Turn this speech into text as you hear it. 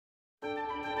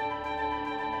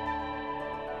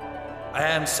I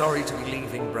am sorry to be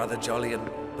leaving, Brother Jolyon,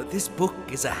 but this book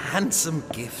is a handsome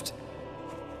gift.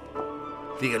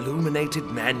 The Illuminated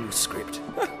Manuscript.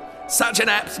 Such an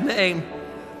apt name.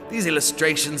 These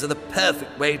illustrations are the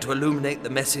perfect way to illuminate the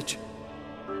message.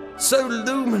 So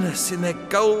luminous in their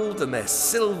gold and their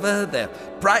silver, their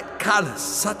bright colours,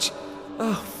 such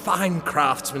fine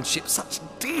craftsmanship, such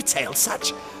detail,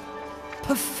 such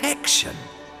perfection.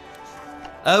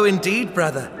 Oh, indeed,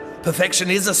 brother, perfection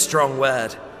is a strong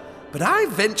word. But I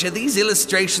venture these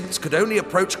illustrations could only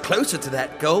approach closer to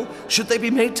that goal should they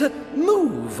be made to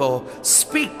move or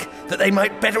speak, that they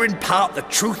might better impart the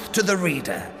truth to the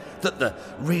reader, that the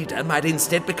reader might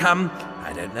instead become,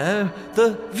 I don't know,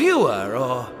 the viewer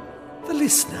or the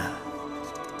listener.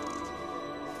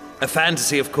 A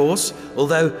fantasy, of course,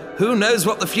 although who knows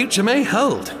what the future may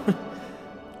hold.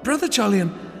 Brother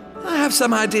Jolyon, I have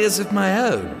some ideas of my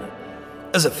own.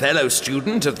 As a fellow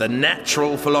student of the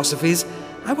natural philosophies,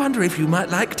 I wonder if you might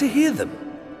like to hear them.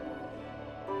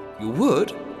 You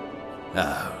would?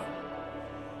 Oh,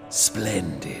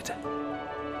 splendid.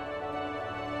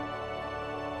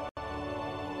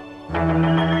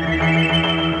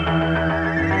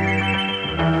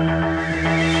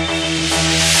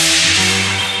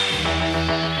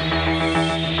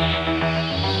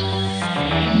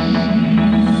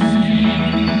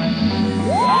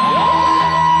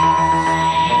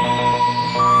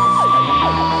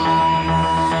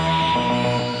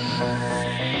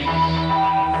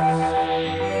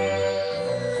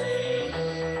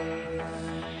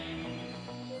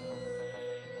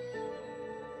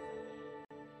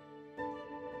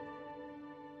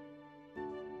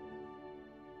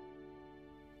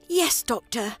 Yes,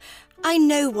 Doctor, I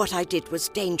know what I did was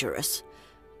dangerous,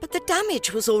 but the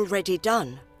damage was already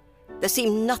done. There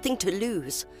seemed nothing to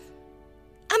lose.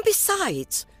 And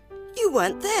besides, you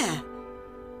weren't there.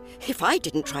 If I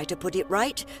didn't try to put it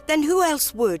right, then who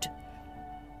else would?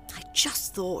 I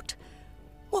just thought,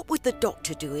 what would the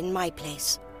doctor do in my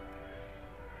place?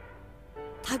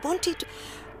 I wanted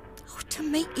to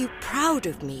make you proud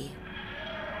of me.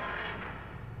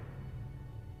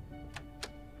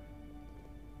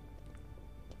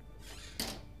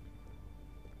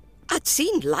 I'd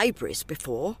seen libraries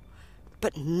before,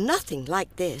 but nothing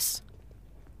like this.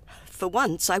 For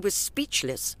once, I was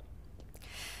speechless.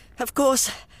 Of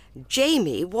course,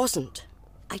 Jamie wasn't.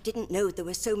 I didn't know there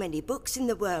were so many books in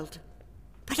the world.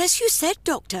 But as you said,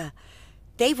 Doctor,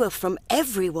 they were from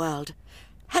every world,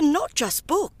 and not just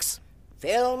books.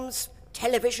 Films,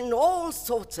 television, all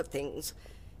sorts of things.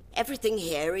 Everything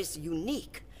here is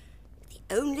unique.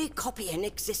 The only copy in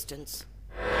existence.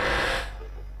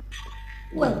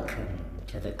 Welcome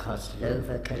to the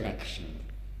Kozlova collection,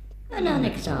 an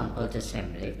unexampled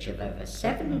assemblage of over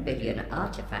 7 billion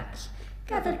artifacts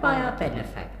gathered by our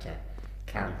benefactor,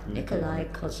 Count Nikolai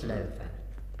Kozlova.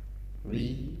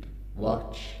 Read,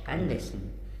 watch, and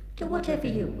listen to whatever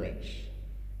you wish.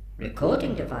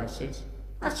 Recording devices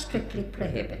are strictly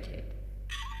prohibited.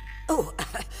 Oh,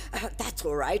 that's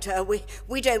all right.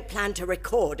 We don't plan to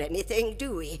record anything,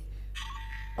 do we?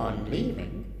 On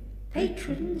leaving,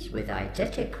 patrons with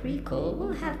eidetic recall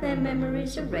will have their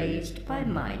memories erased by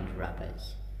mind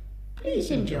rubbers.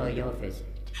 Please enjoy your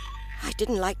visit. I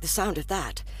didn't like the sound of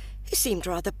that. It seemed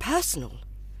rather personal.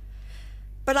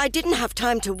 But I didn't have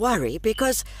time to worry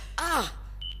because...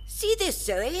 see this,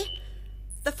 Zoe?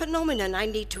 The phenomenon I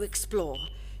need to explore.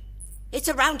 It's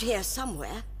around here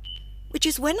somewhere. Which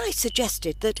is when I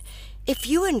suggested that if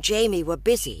you and Jamie were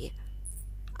busy,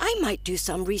 I might do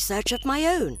some research of my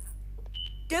own.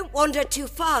 Don't wander too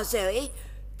far, Zoe.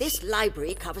 This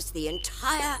library covers the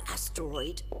entire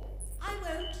asteroid. I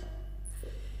won't.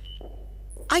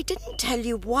 I didn't tell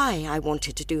you why I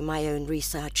wanted to do my own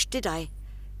research, did I?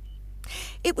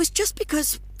 It was just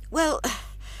because, well,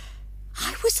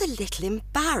 I was a little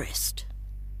embarrassed.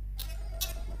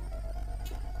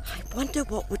 I wonder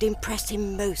what would impress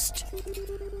him most.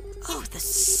 Oh, there's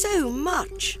so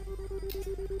much.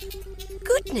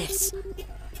 Goodness!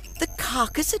 The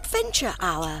Carcass Adventure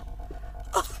Hour.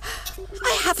 Oh,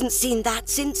 I haven't seen that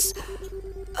since...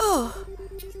 Oh.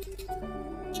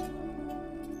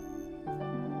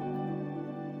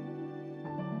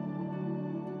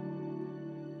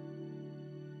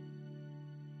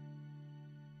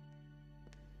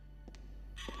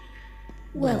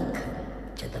 Welcome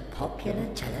to the popular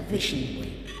television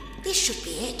wing. This should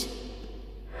be it.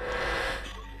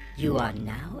 You are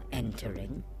now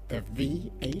entering the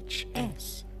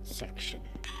VHS section.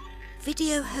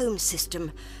 Video Home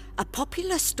System, a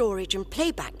popular storage and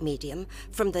playback medium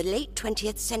from the late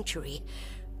 20th century.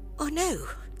 Oh no,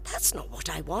 that's not what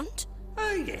I want.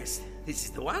 Oh yes, this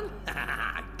is the one.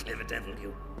 Clever devil,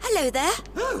 you. Hello there.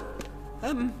 Oh,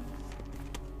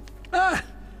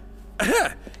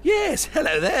 Yes,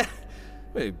 hello there.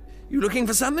 You looking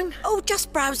for something? Oh,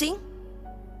 just browsing.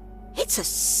 It's a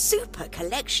super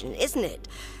collection, isn't it?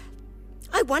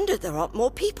 I wonder there aren't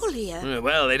more people here.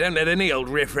 Well, they don't let any old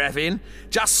riffraff in.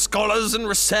 Just scholars and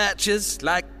researchers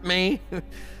like me.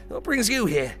 What brings you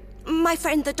here? My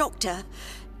friend the doctor.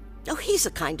 Oh, he's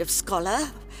a kind of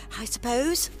scholar, I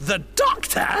suppose. The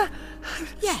doctor?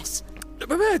 Yes.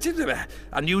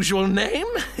 Unusual name?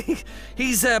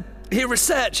 He's here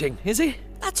researching, is he?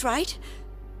 That's right.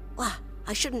 Well,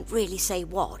 I shouldn't really say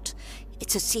what.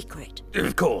 It's a secret.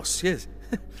 Of course, yes.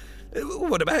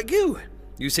 What about you?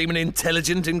 You seem an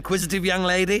intelligent, inquisitive young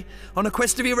lady. On a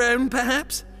quest of your own,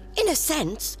 perhaps? In a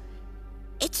sense.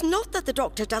 It's not that the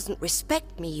doctor doesn't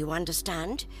respect me, you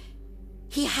understand.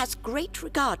 He has great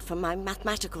regard for my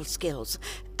mathematical skills,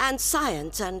 and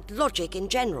science and logic in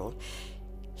general.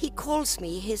 He calls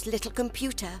me his little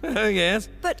computer. Oh, yes.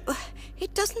 But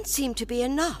it doesn't seem to be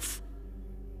enough.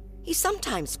 He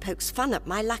sometimes pokes fun at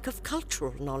my lack of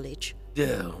cultural knowledge.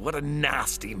 Oh, what a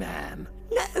nasty man.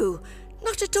 No,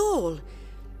 not at all.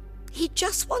 He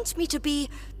just wants me to be,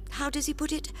 how does he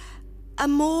put it, a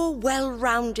more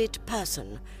well-rounded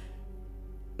person.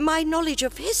 My knowledge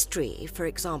of history, for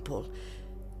example.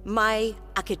 My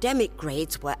academic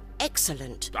grades were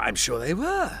excellent. I'm sure they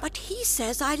were. But he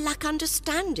says I lack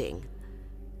understanding.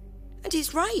 And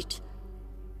he's right.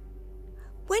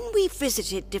 When we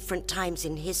visited different times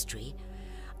in history,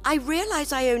 I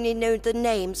realize I only know the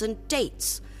names and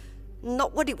dates,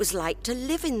 not what it was like to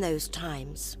live in those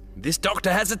times. This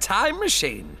doctor has a time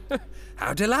machine.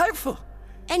 How delightful.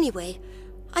 Anyway,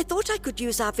 I thought I could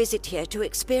use our visit here to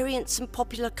experience some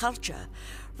popular culture,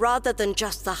 rather than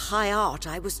just the high art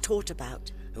I was taught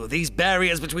about. Well, these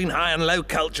barriers between high and low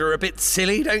culture are a bit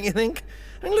silly, don't you think?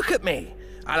 I mean, look at me.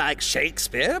 I like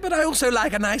Shakespeare, but I also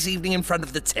like a nice evening in front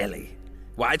of the telly.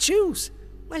 Why choose?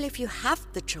 Well, if you have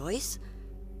the choice.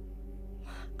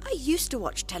 I used to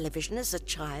watch television as a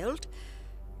child,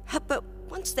 but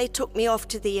once they took me off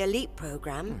to the elite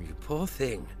program... Oh, you poor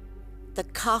thing. The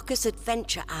Carcass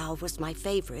Adventure Hour was my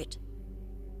favorite.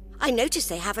 I noticed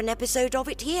they have an episode of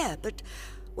it here, but,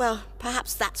 well,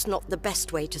 perhaps that's not the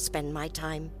best way to spend my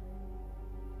time.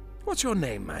 What's your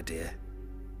name, my dear?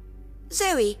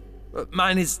 Zoe.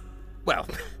 Mine is... well,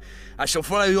 I shall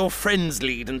follow your friend's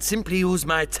lead and simply use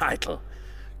my title.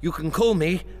 You can call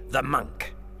me the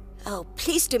Monk. Oh,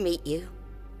 pleased to meet you.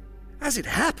 As it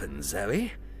happens,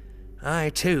 Zoe, I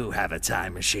too have a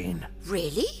time machine.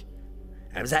 Really?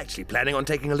 I was actually planning on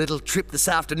taking a little trip this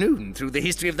afternoon through the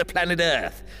history of the planet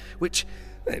Earth, which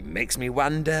makes me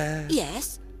wonder...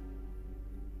 Yes?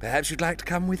 Perhaps you'd like to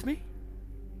come with me?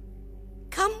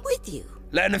 Come with you?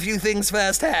 Learn a few things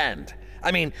firsthand.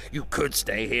 I mean, you could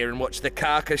stay here and watch the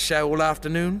Carcass show all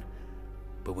afternoon,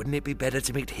 but wouldn't it be better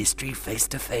to meet history face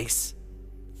to face?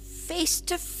 Face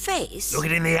to face? Look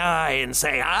it in the eye and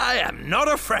say, I am not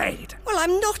afraid. Well,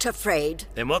 I'm not afraid.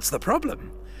 Then what's the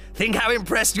problem? Think how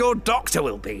impressed your doctor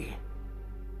will be.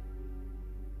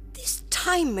 This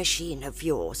time machine of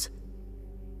yours,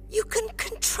 you can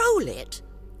control it?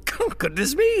 Oh,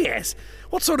 goodness me, yes.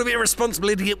 What sort of irresponsible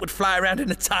idiot would fly around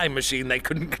in a time machine they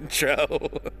couldn't control?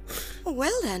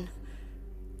 Well then,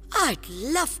 I'd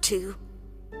love to.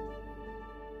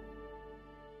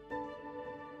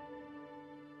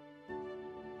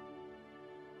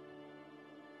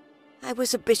 I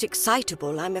was a bit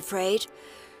excitable, I'm afraid,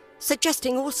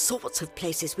 suggesting all sorts of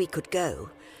places we could go.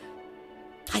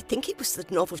 I think it was the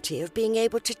novelty of being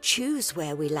able to choose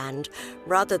where we land,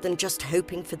 rather than just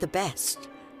hoping for the best.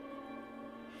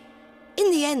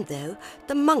 In the end, though,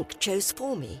 the monk chose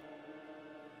for me.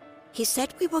 He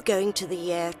said we were going to the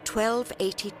year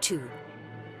 1282,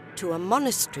 to a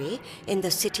monastery in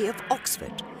the city of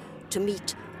Oxford, to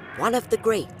meet one of the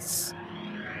greats.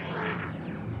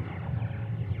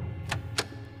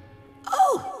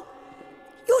 Oh!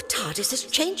 Your TARDIS has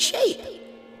changed shape.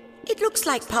 It looks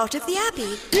like part of the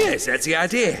Abbey. Yes, that's the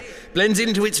idea. Blends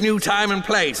into its new time and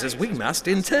place, as we must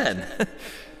in turn.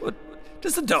 What,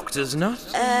 does the doctor's not?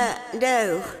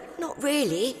 No, not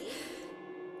really.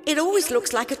 It always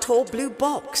looks like a tall blue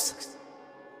box.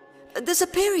 There's a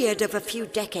period of a few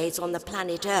decades on the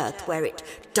planet Earth where it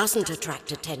doesn't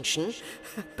attract attention,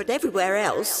 but everywhere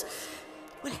else,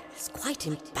 well, it's quite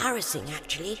embarrassing,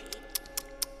 actually.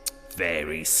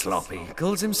 Very sloppy.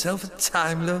 Calls himself a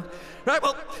Time Lord. Right,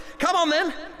 well, come on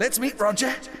then. Let's meet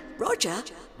Roger. Roger?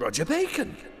 Roger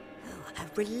Bacon. Oh, a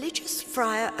religious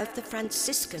friar of the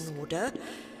Franciscan order,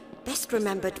 best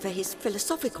remembered for his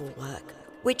philosophical work,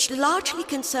 which largely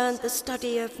concerned the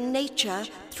study of nature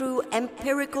through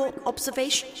empirical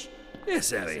observation.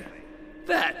 Yes, Ellie.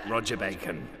 that, Roger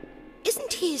Bacon?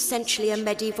 Isn't he essentially a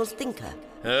medieval thinker?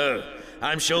 Oh,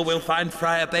 I'm sure we'll find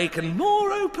Friar Bacon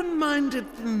more open-minded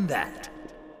than that.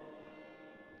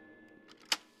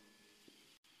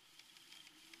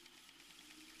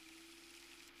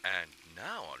 And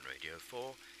now on Radio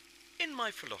 4, In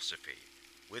My Philosophy,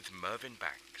 with Mervyn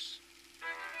Banks.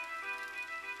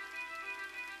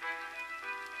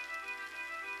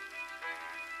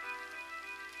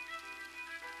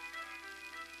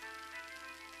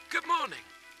 Good morning.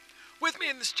 With me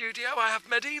in the studio, I have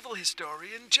medieval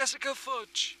historian Jessica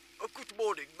Fudge. Good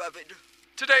morning, Mervyn.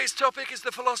 Today's topic is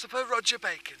the philosopher Roger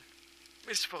Bacon.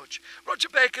 Miss Fudge, Roger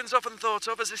Bacon's often thought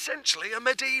of as essentially a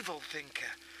medieval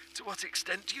thinker. To what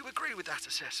extent do you agree with that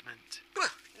assessment? Well,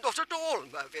 not at all,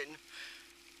 Mervyn.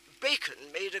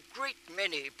 Bacon made a great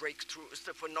many breakthroughs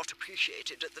that were not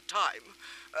appreciated at the time,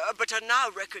 but are now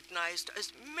recognized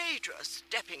as major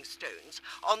stepping stones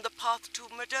on the path to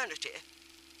modernity.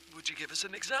 Would you give us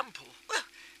an example? Well,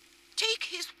 take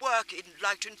his work in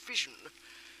light and vision.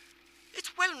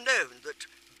 It's well known that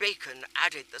Bacon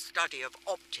added the study of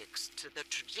optics to the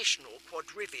traditional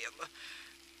quadrivium.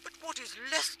 But what is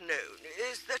less known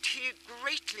is that he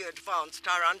greatly advanced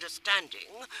our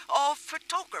understanding of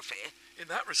photography. In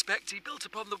that respect, he built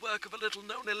upon the work of a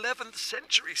little-known 11th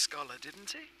century scholar,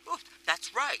 didn't he? Oh,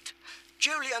 that's right.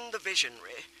 Julian the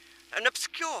Visionary, an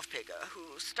obscure figure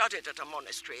who studied at a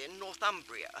monastery in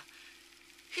Northumbria.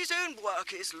 His own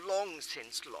work is long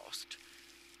since lost.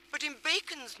 But in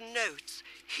Bacon's notes,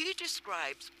 he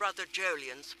describes Brother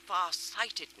Julian's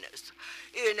far-sightedness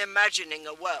in imagining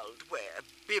a world where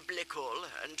biblical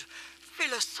and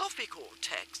philosophical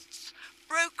texts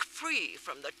broke free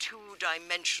from the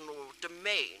two-dimensional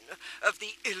domain of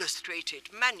the illustrated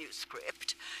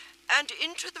manuscript and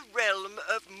into the realm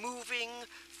of moving,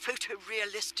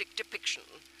 photorealistic depiction.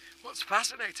 What's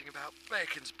fascinating about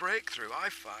Bacon's breakthrough, I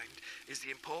find, is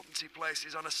the importance he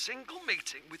places on a single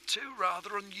meeting with two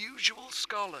rather unusual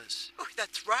scholars. Oh,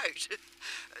 that's right.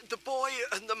 The boy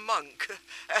and the monk,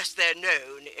 as they're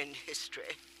known in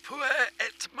history. Puer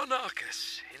et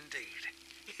monachus, indeed.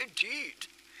 Indeed.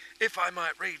 If I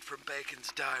might read from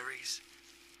Bacon's diaries.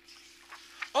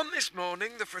 On this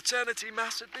morning, the fraternity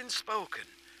mass had been spoken,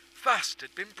 fast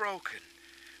had been broken,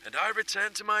 and I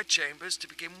returned to my chambers to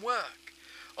begin work,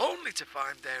 only to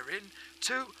find therein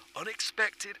two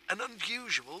unexpected and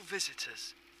unusual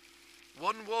visitors.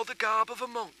 One wore the garb of a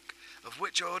monk, of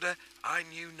which order I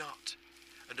knew not,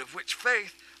 and of which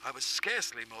faith I was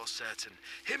scarcely more certain,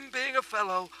 him being a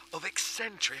fellow of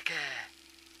eccentric air.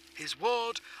 His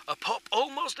ward, a pop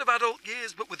almost of adult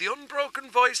years, but with the unbroken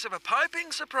voice of a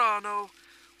piping soprano,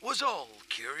 was all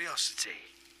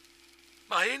curiosity.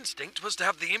 My instinct was to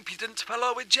have the impudent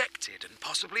fellow ejected and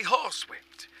possibly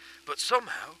horsewhipped, but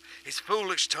somehow his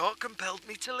foolish talk compelled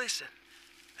me to listen.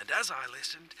 And as I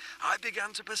listened, I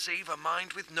began to perceive a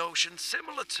mind with notions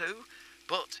similar to,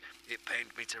 but, it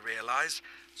pained me to realise,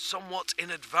 somewhat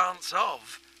in advance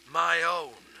of, my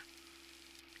own.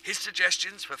 His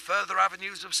suggestions for further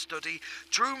avenues of study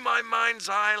drew my mind's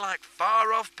eye like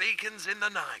far-off beacons in the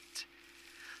night.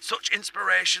 Such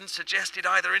inspirations suggested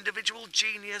either individual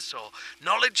genius or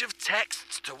knowledge of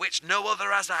texts to which no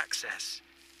other has access.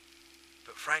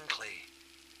 But frankly,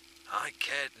 I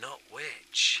cared not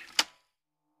which.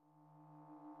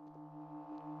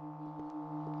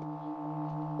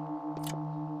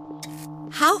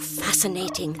 How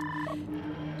fascinating.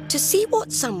 To see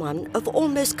what someone of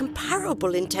almost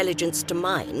comparable intelligence to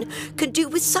mine can do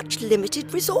with such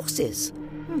limited resources.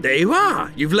 There you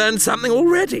are. You've learned something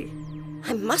already.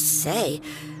 I must say,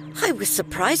 I was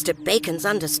surprised at Bacon's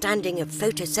understanding of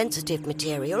photosensitive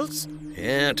materials.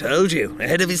 Yeah, I told you.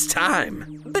 Ahead of his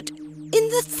time. But in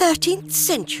the 13th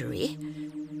century?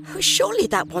 Surely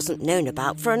that wasn't known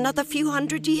about for another few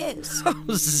hundred years. Oh,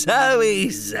 Zoe.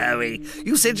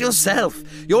 You said yourself.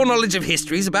 Your knowledge of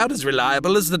history is about as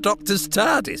reliable as the doctor's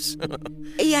TARDIS.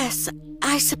 Yes,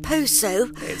 I suppose so.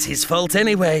 It's his fault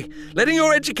anyway. Letting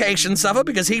your education suffer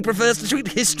because he prefers to treat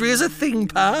history as a theme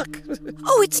park.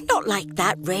 Oh, it's not like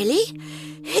that, really.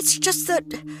 It's just that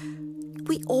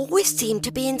we always seem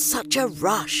to be in such a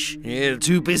rush. You're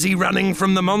too busy running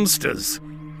from the monsters.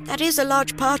 That is a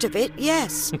large part of it,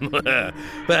 yes.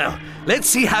 Well, let's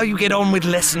see how you get on with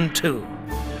lesson 2.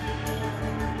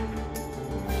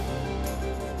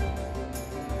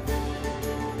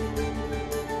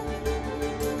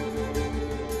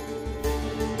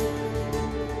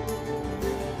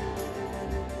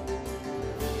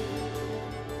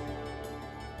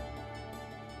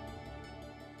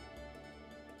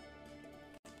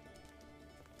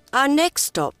 Our next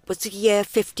stop was the year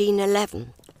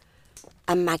 1511.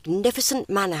 A magnificent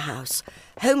manor house,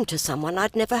 home to someone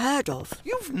I'd never heard of.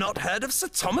 You've not heard of Sir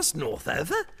Thomas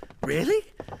Northover? Really?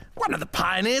 One of the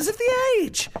pioneers of the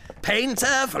age.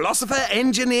 Painter, philosopher,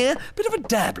 engineer, bit of a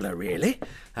dabbler, really.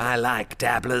 I like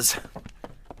dabblers.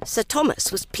 Sir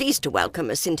Thomas was pleased to welcome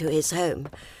us into his home,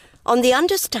 on the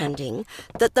understanding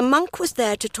that the monk was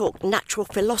there to talk natural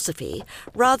philosophy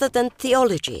rather than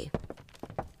theology.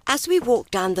 As we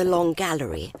walked down the long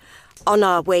gallery, on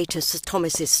our way to Sir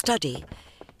Thomas's study,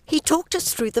 he talked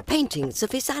us through the paintings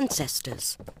of his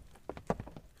ancestors.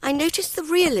 I noticed the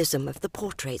realism of the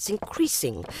portraits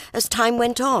increasing as time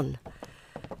went on.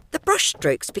 The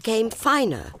brushstrokes became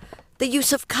finer, the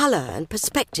use of colour and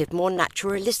perspective more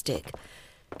naturalistic,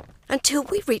 until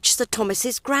we reached Sir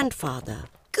Thomas's grandfather.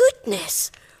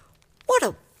 Goodness! What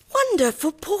a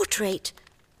wonderful portrait!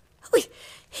 Oh,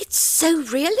 it's so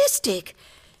realistic.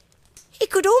 It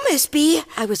could almost be...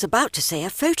 I was about to say a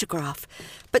photograph,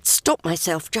 but stopped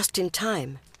myself just in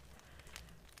time.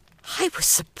 I was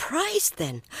surprised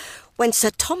then when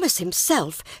Sir Thomas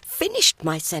himself finished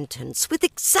my sentence with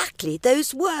exactly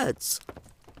those words.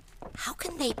 How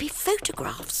can they be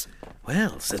photographs?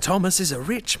 Well, Sir Thomas is a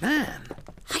rich man.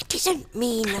 I didn't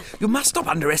mean... You must stop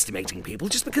underestimating people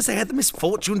just because they had the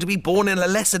misfortune to be born in a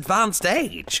less advanced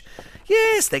age.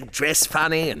 Yes, they dress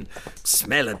funny and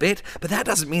smell a bit, but that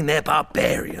doesn't mean they're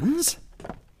barbarians.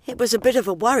 It was a bit of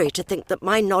a worry to think that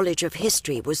my knowledge of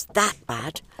history was that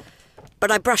bad,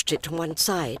 but I brushed it to one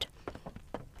side.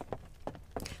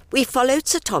 We followed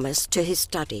Sir Thomas to his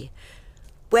study,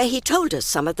 where he told us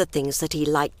some of the things that he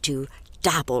liked to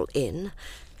dabble in.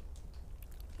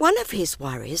 One of his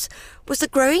worries was the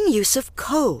growing use of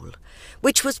coal,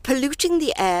 which was polluting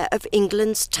the air of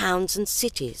England's towns and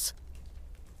cities.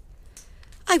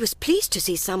 I was pleased to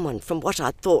see someone from what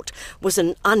I thought was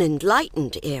an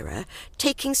unenlightened era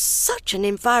taking such an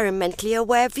environmentally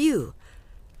aware view.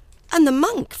 And the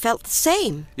monk felt the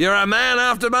same. You're a man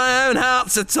after my own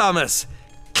heart, Sir Thomas.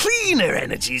 Cleaner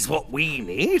energy's what we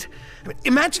need. I mean,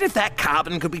 imagine if that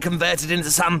carbon could be converted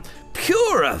into some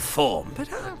purer form. But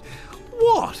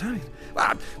what?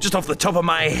 Just off the top of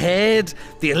my head,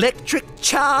 the electric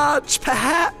charge,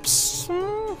 perhaps?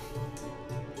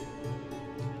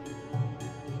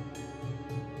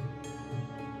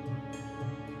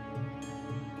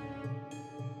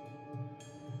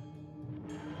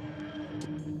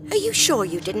 Are you sure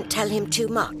you didn't tell him too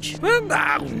much?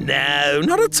 Oh, no,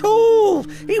 not at all.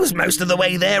 He was most of the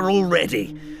way there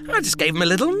already. I just gave him a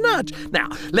little nudge. Now,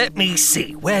 let me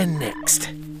see. Where next?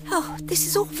 Oh, this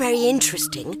is all very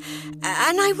interesting,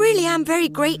 and I really am very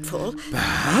grateful.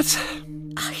 But?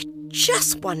 I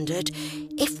just wondered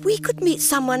if we could meet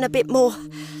someone a bit more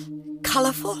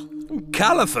colourful.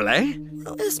 Colourful, eh?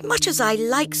 As much as I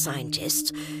like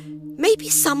scientists, maybe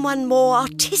someone more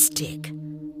artistic.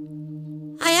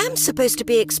 I am supposed to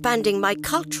be expanding my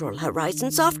cultural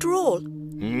horizons after all.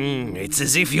 It's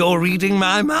as if you're reading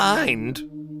my mind.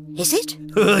 Is it?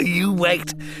 You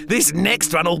wait. This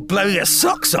next one will blow your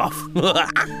socks off.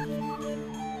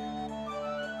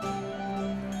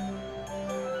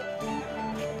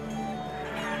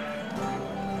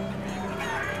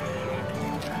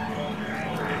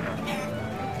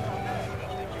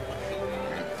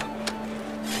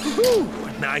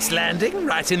 Nice landing,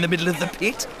 right in the middle of the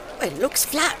pit. Well, it looks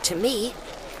flat to me.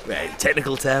 Well,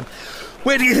 technical term.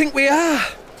 Where do you think we are?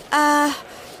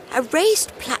 A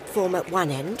raised platform at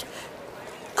one end.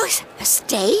 Oh, it's a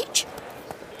stage?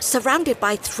 Surrounded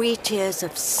by 3 tiers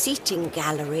of seating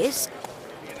galleries.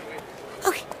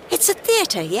 Oh, it's a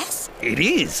theatre, yes? It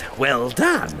is. Well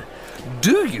done.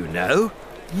 Do you know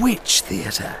which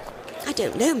theatre? I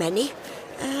don't know many.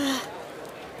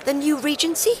 The New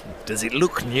Regency? Does it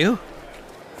look new?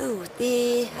 Oh,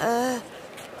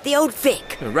 the Old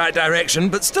Vic. Right direction,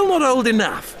 but still not old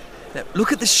enough. Now,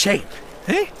 look at the shape,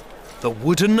 eh? The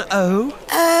wooden O.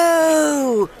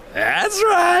 Oh! That's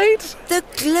right. The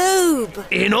globe.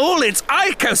 In all its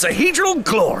icosahedral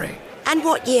glory. And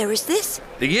what year is this?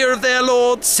 The year of their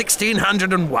Lord,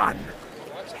 1601.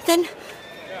 Then,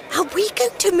 are we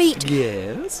going to meet...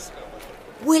 Yes?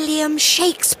 William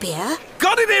Shakespeare?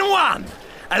 Got it in one!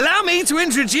 Allow me to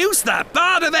introduce the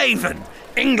Bard of Avon,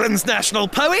 England's national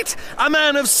poet, a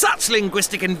man of such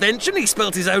linguistic invention he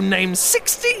spelt his own name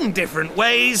 16 different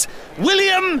ways.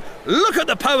 William, look at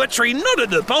the poetry, not at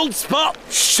the bold spot,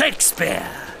 Shakespeare.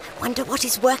 I wonder what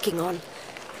he's working on.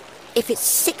 If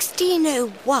it's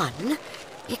 1601,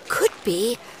 it could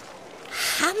be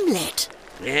Hamlet.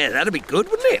 Yeah, that'd be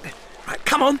good, wouldn't it? Right,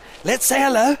 come on, let's say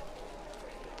hello.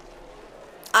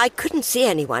 I couldn't see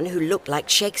anyone who looked like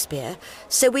Shakespeare,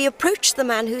 so we approached the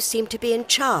man who seemed to be in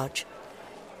charge.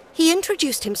 He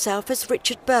introduced himself as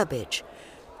Richard Burbage,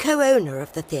 co-owner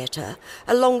of the theatre,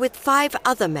 along with 5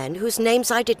 other men whose names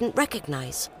I didn't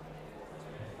recognise.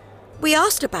 We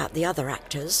asked about the other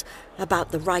actors,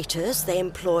 about the writers they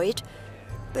employed,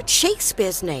 but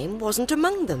Shakespeare's name wasn't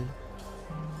among them.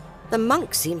 The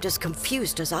monk seemed as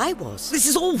confused as I was. This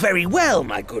is all very well,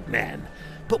 my good man,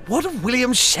 but what of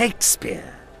William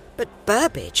Shakespeare? But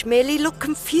Burbage merely looked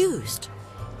confused.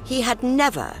 He had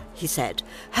never, he said,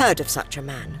 heard of such a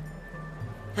man.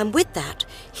 And with that,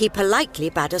 he politely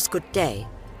bade us good day.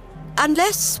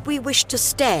 Unless we wished to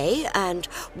stay and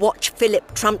watch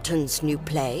Philip Trumpton's new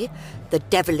play, The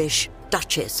Devilish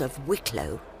Duchess of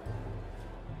Wicklow.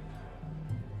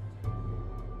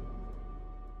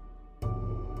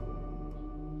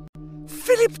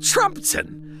 Philip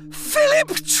Trumpton?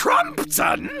 Philip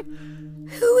Trumpton?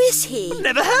 Who is he?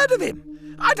 Never heard of him.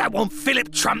 I don't want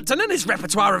Philip Trumpton and his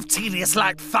repertoire of tedious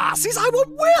light farces. I want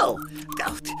Will.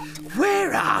 Oh,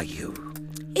 where are you?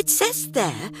 It says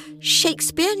there,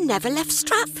 Shakespeare never left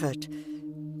Stratford.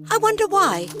 I wonder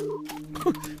why.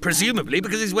 Presumably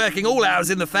because he's working all hours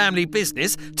in the family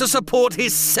business to support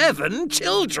his 7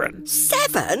 children.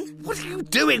 7? What are you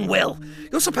doing, Will?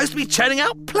 You're supposed to be churning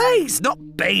out plays,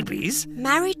 not babies.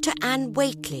 Married to Anne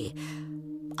Whately.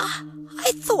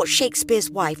 I thought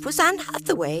Shakespeare's wife was Anne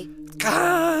Hathaway.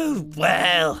 Oh,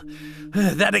 well,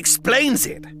 that explains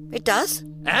it. It does?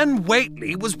 Anne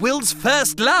Whately was Will's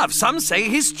first love, some say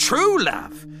his true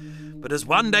love. But as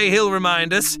one day he'll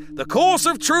remind us, the course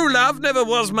of true love never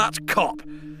was much cop.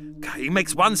 He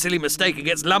makes one silly mistake and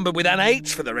gets lumbered with an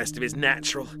H for the rest of his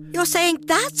natural. You're saying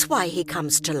that's why he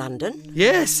comes to London?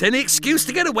 Yes, any excuse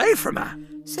to get away from her.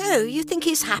 So, you think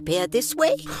he's happier this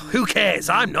way? Who cares?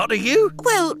 I'm not, are you?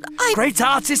 Well, Great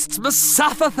artists must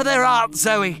suffer for their art,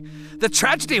 Zoe. The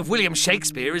tragedy of William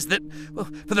Shakespeare is that, well,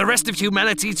 for the rest of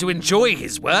humanity to enjoy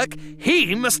his work,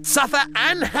 he must suffer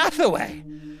Anne Hathaway.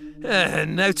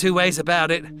 No 2 ways about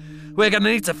it. We're going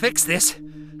to need to fix this,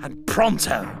 and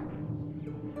pronto.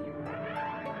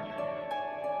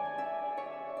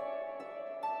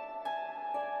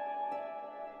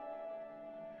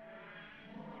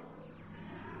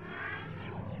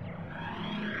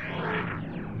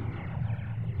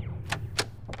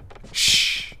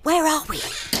 Shh. Where are we?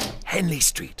 Henley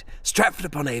Street,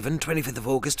 Stratford-upon-Avon, 25th of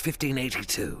August,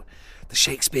 1582. The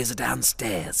Shakespeares are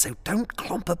downstairs, so don't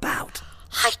clomp about.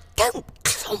 I don't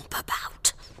clomp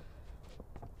about.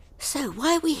 So,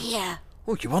 why are we here?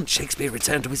 Oh, you want Shakespeare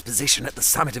returned to his position at the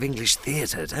summit of English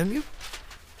theatre, don't you?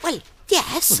 Well,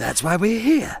 yes. Well, that's why we're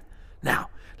here. Now,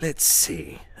 let's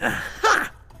see.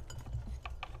 Aha!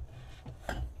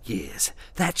 Yes,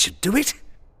 that should do it.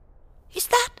 Is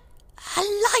that a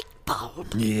light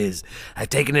bulb? Yes, I've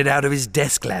taken it out of his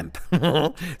desk lamp.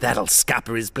 That'll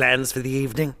scupper his plans for the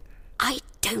evening. I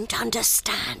don't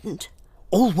understand.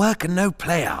 All work and no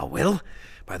play, our Will.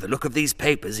 By the look of these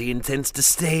papers, he intends to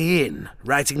stay in,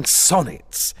 writing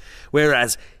sonnets.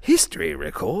 Whereas history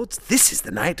records this is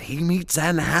the night he meets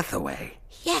Anne Hathaway.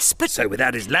 Yes, but... So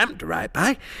without his lamp to write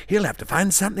by, he'll have to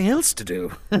find something else to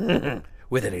do.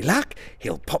 With any luck,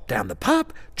 he'll pop down the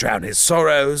pub, drown his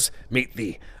sorrows, meet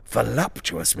the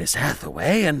voluptuous Miss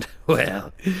Hathaway, and,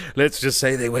 well, let's just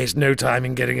say they waste no time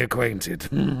in getting acquainted.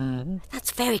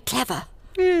 That's very clever.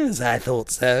 Yes, I thought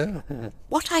so.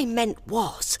 What I meant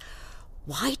was,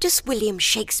 why does William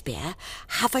Shakespeare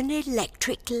have an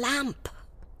electric lamp?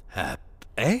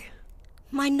 Eh?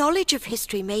 My knowledge of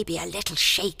history may be a little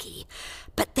shaky,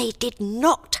 but they did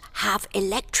not have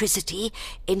electricity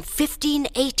in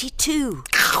 1582.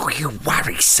 Oh, you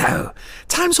worry so.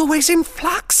 Time's always in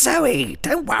flux, Zoe.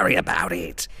 Don't worry about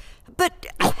it. But...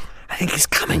 Oh, I think he's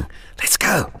coming. Let's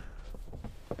go.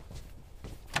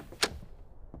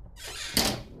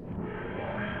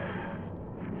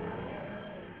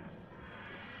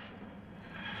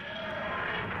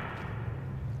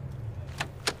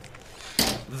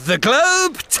 The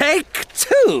Globe, take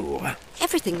 2.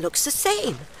 everything looks the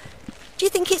same. Do you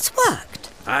think it's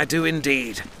worked? I do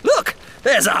indeed. Look,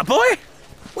 there's our boy.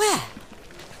 Where?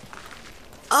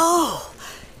 Oh,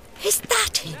 is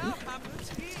that him?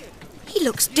 He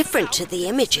looks different to the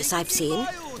images I've seen.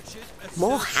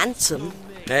 More handsome.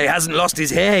 He hasn't lost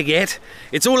his hair yet.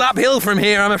 It's all uphill from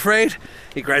here, I'm afraid.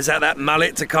 He grows out that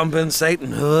mullet to compensate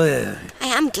and... Oh, yeah. I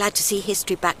am glad to see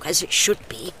history back as it should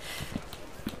be.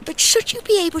 But should you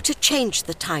be able to change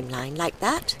the timeline like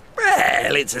that?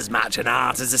 Well, it's as much an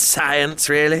art as a science,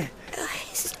 really.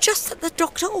 It's just that the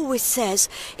doctor always says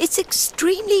it's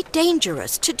extremely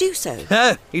dangerous to do so.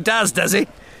 Oh, he does he?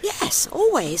 Yes,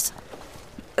 always.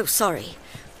 Oh, sorry.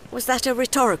 Was that a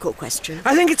rhetorical question?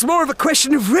 I think it's more of a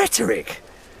question of rhetoric.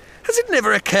 Has it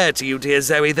never occurred to you, dear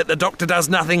Zoe, that the Doctor does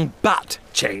nothing but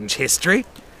change history?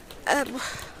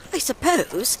 I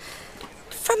suppose,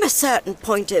 from a certain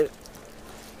point of...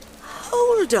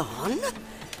 Hold on.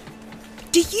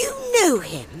 Do you know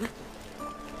him?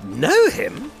 Know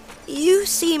him? You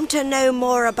seem to know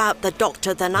more about the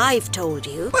Doctor than I've told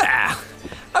you. Well,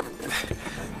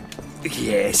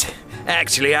 yes,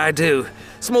 actually I do.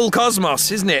 Small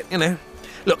cosmos, isn't it, you know?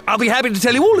 Look, I'll be happy to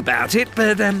tell you all about it,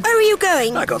 but, Where are you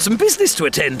going? I got some business to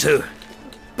attend to.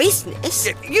 Business?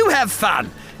 You have fun.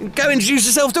 Go introduce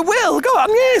yourself to Will. Go on,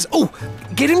 yes. Oh,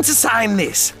 get him to sign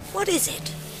this. What is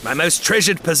it? My most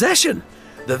treasured possession.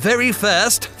 The very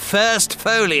first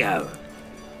folio.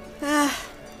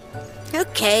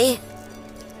 Okay.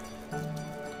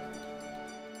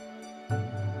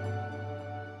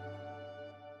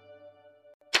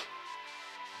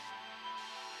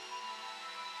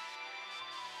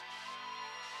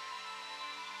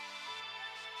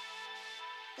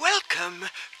 Welcome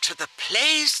to The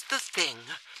Play's the Thing.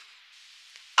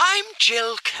 I'm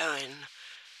Jill Cohen.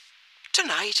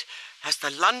 Tonight, as the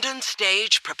London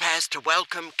stage prepares to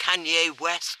welcome Kanye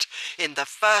West in the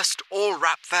first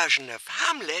all-rap version of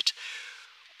Hamlet,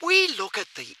 we look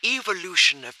at the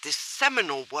evolution of this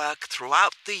seminal work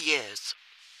throughout the years.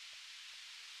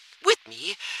 With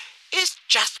me is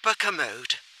Jasper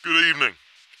Commode. Good evening.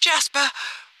 Jasper,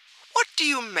 what do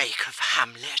you make of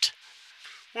Hamlet?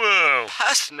 Well,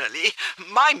 Personally,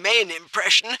 my main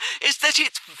impression is that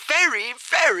it's very,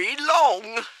 very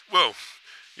long. well,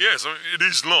 yes, it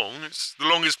is long. It's the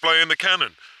longest play in the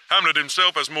canon. Hamlet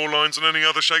himself has more lines than any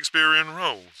other Shakespearean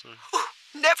role. So. Oh,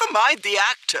 never mind the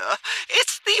actor.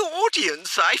 It's the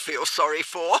audience I feel sorry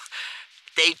for.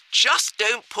 They just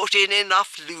don't put in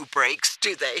enough loo breaks,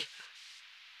 do they?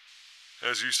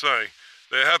 As you say,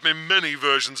 there have been many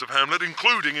versions of Hamlet,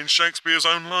 including in Shakespeare's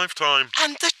own lifetime.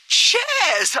 And the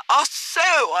chairs are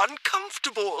so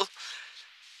uncomfortable.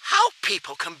 How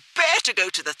people can bear to go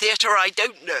to the theatre, I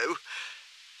don't know.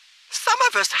 Some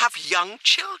of us have young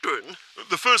children.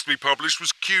 The first to be published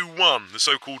was Q1, the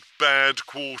so-called Bad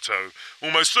Quarto,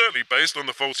 almost certainly based on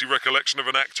the faulty recollection of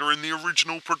an actor in the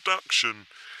original production.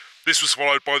 This was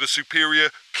followed by the superior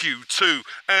Q2,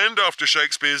 and after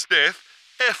Shakespeare's death,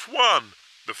 F1,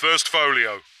 the first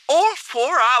folio. All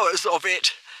 4 hours of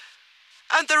it.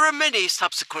 And there are many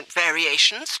subsequent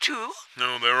variations, too.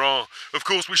 No, there are. Of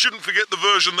course, we shouldn't forget the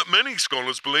version that many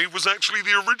scholars believe was actually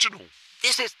the original.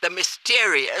 This is the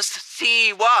mysterious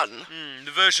C1.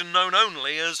 The version known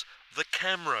only as the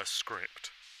camera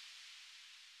script.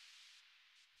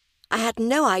 I had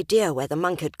no idea where the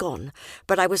monk had gone,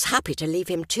 but I was happy to leave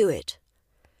him to it.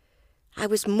 I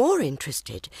was more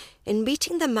interested in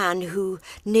meeting the man who,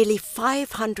 nearly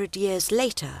 500 years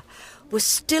later, was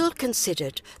still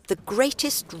considered the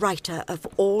greatest writer of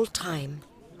all time.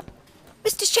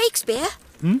 Mr. Shakespeare?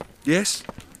 Yes?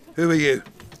 Who are you?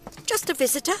 Just a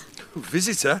visitor.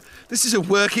 Visitor? This is a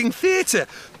working theatre.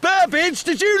 Burbage,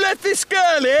 did you let this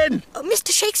girl in? Oh,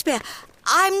 Mr. Shakespeare,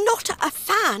 I'm not a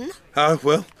fan. Oh,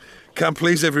 well, can't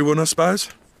please everyone, I suppose.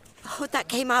 Oh, that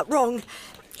came out wrong.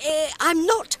 I'm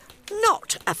not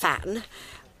a fan.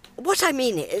 What I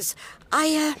mean is,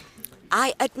 I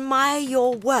admire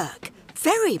your work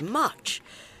very much.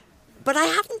 But I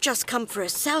haven't just come for a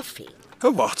selfie.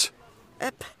 A what?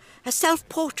 A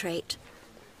self-portrait.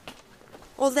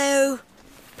 Although,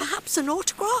 perhaps an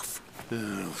autograph?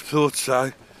 Thought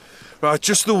so. Right,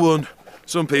 just the one.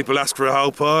 Some people ask for a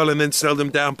whole pile and then sell them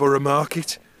down Borough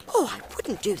Market. Oh, I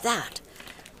wouldn't do that.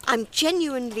 I'm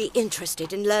genuinely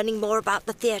interested in learning more about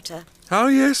the theatre. Oh,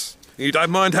 yes? You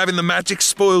don't mind having the magic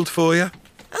spoiled for you?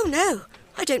 Oh, no,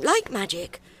 I don't like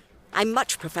magic. I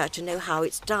much prefer to know how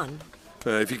it's done.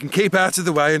 If you can keep out of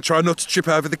the way and try not to trip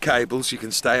over the cables, you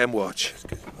can stay and watch.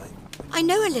 I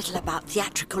know a little about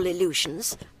theatrical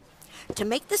illusions. To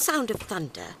make the sound of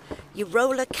thunder, you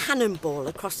roll a cannonball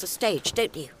across the stage,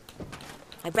 don't you?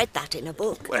 I read that in a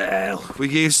book. Well, we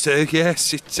used to,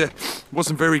 yes. It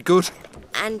wasn't very good.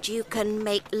 And you can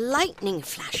make lightning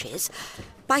flashes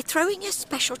by throwing a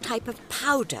special type of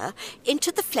powder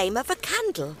into the flame of a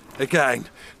candle. Again,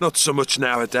 not so much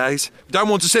nowadays. Don't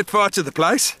want to set fire to the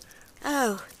place.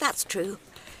 Oh, that's true.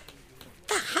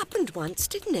 That happened once,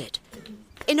 didn't it?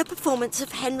 In a performance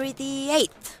of Henry VIII.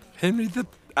 Henry the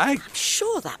I'm Eighth?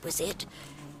 sure that was it.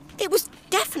 It was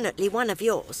definitely one of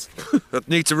yours. I'd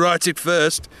need to write it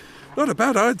first. Not a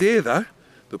bad idea, though.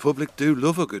 The public do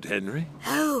love a good Henry.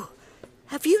 Oh,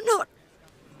 have you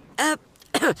not...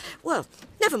 well,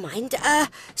 never mind.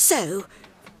 So,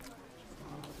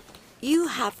 you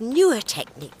have newer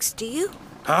techniques, do you?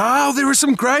 Oh, there are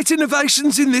some great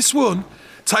innovations in this one.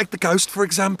 Take the ghost, for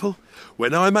example.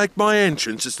 when I make my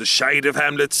entrance as the Shade of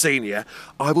Hamlet Senior,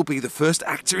 I will be the first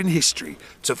actor in history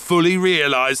to fully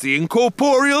realise the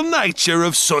incorporeal nature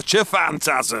of such a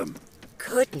phantasm.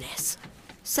 Goodness.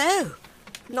 So,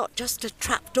 not just a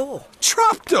trapdoor.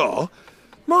 Trapdoor?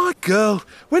 My girl,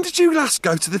 when did you last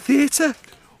go to the theatre?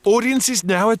 Audiences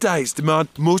nowadays demand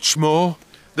much more.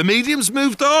 The medium's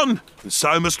moved on, and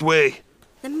so must we.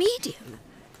 The medium?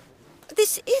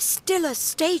 This is still a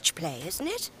stage play, isn't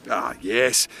it? Ah,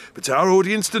 yes, but our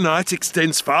audience tonight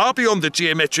extends far beyond the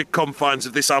geometric confines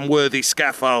of this unworthy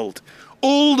scaffold.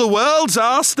 All the world's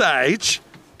our stage.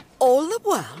 All the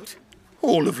world?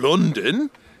 All of London.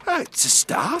 It's a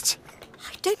start.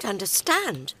 I don't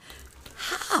understand.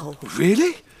 How?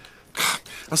 Really?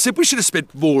 I said we should have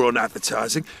spent more on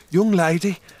advertising. Young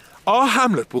lady, our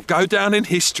Hamlet will go down in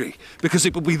history because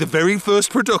it will be the very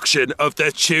first production of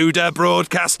the Tudor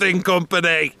Broadcasting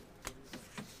Company.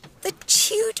 The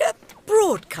Tudor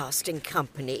Broadcasting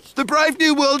Company? The brave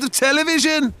new world of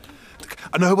television.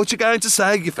 I know what you're going to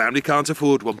say. Your family can't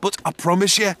afford one, but I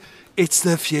promise you, it's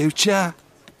the future.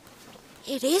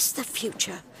 It is the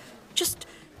future. Just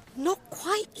not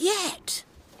quite yet.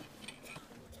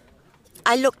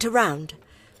 I looked around.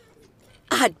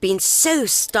 I had been so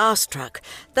starstruck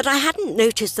that I hadn't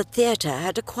noticed the theatre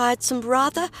had acquired some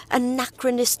rather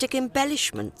anachronistic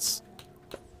embellishments.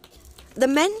 The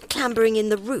men clambering in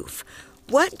the roof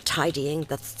weren't tidying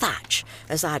the thatch,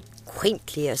 as I'd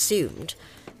quaintly assumed.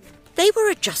 They were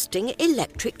adjusting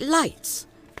electric lights.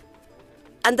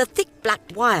 And the thick black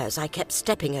wires I kept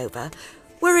stepping over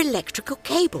were electrical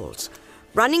cables,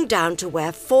 running down to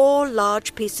where 4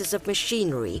 large pieces of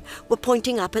machinery were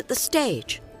pointing up at the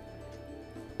stage.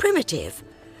 Primitive,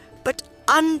 but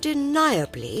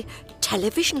undeniably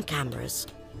television cameras.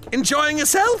 Enjoying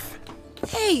yourself?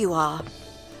 There you are.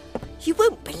 You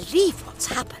won't believe what's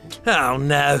happened. Oh,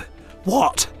 no.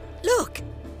 What? Look,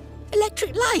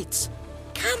 electric lights,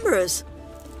 cameras.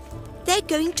 They're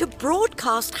going to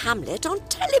broadcast Hamlet on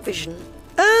television.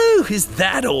 Oh, is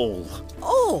that all?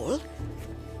 All?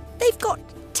 They've got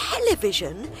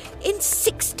television in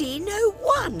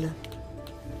 1601.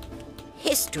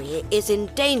 History is in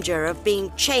danger of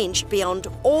being changed beyond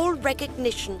all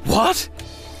recognition. What?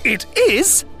 It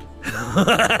is?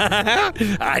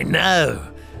 I know.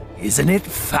 Isn't it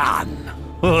fun?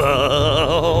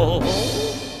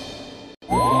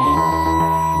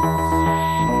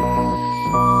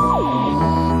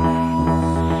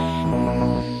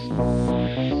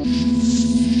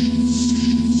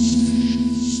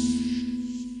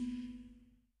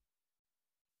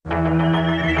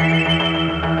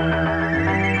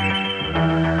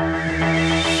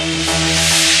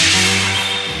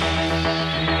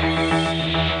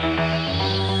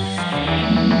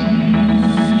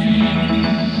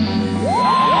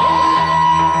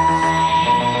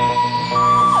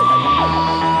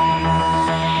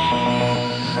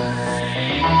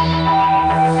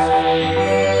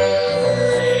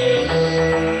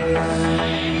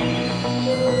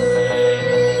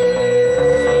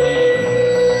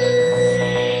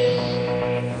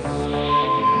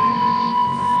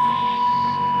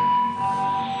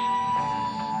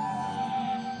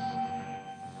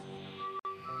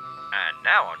 And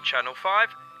now on Channel 5,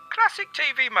 Classic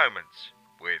TV Moments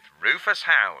with Rufus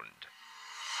Hound.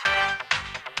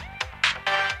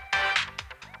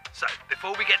 So,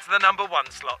 before we get to the number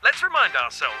 1 slot, let's remind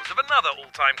ourselves of another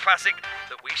all-time classic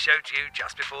that we showed you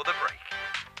just before the break.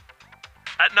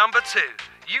 At number 2,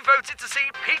 you voted to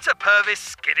see Peter Purvis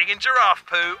skidding in giraffe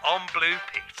poo on Blue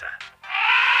Peter.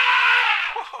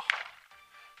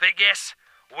 But yes,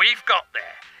 we've got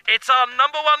there. It's our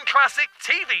number 1 classic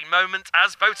TV moment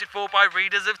as voted for by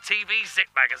readers of TV Zip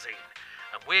magazine.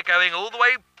 And we're going all the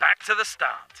way back to the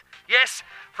start. Yes,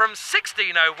 from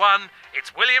 1601,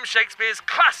 it's William Shakespeare's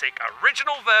classic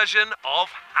original version of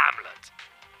Hamlet.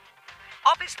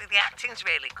 Obviously the acting's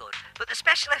really good, but the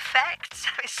special effects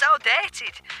is so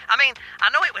dated. I mean,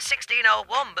 I know it was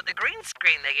 1601, but the green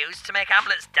screen they used to make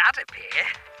Hamlet's dad appear.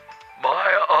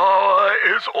 My hour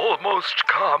is almost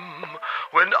come,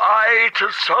 when I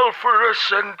to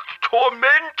sulphurous and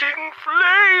tormenting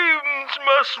flames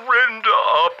must render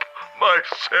up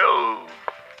myself.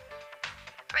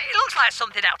 It looks like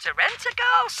something out of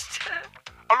Rent-A-Ghost.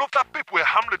 I love that bit where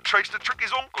Hamlet tries to trick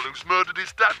his uncle who's murdered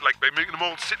his dad, like by making them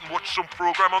all sit and watch some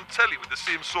programme on telly with the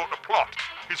same sort of plot.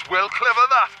 It's well clever,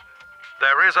 that.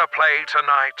 There is a play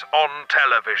tonight on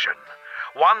television.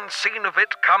 One scene of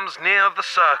it comes near the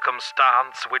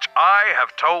circumstance which I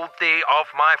have told thee of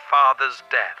my father's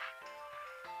death.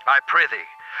 I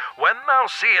prithee, when thou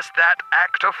seest that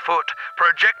act afoot,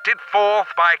 projected forth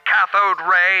by cathode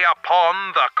ray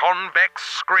upon the convex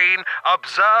screen,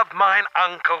 observe mine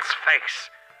uncle's face.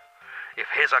 If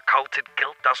his occulted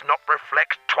guilt does not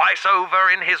reflect twice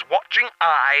over in his watching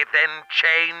eye, then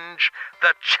change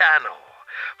the channel,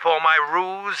 for my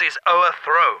ruse is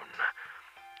o'erthrown.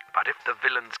 But if the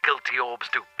villain's guilty orbs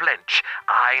do blench,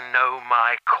 I know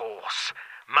my course.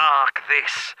 Mark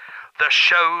this, the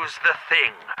show's the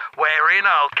thing, wherein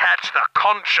I'll catch the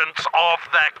conscience of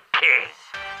the king.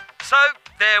 So,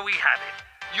 there we have it.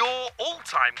 Your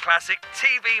all-time classic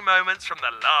TV moments from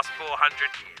the last 400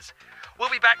 years. We'll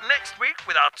be back next week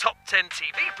with our top 10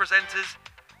 TV presenters,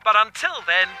 but until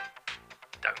then,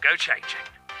 don't go changing.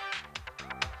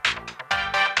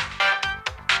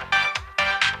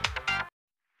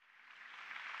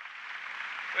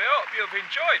 We hope you've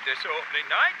enjoyed this opening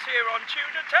night here on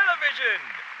Tudor Television.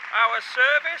 Our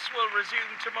service will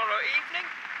resume tomorrow evening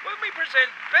when we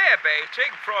present bear baiting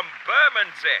from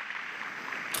Bermondsey.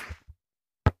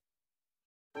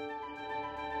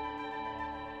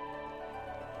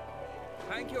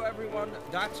 Thank you, everyone.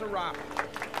 That's a wrap.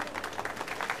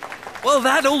 Well,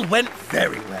 that all went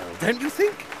very well, don't you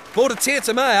think? Brought a tear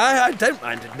to my eye, I don't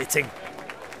mind admitting.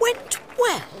 Went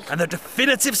well. And the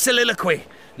definitive soliloquy.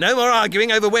 No more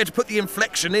arguing over where to put the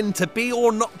inflection in to be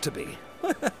or not to be.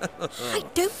 I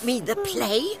don't mean the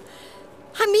play.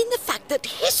 I mean the fact that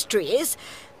history is...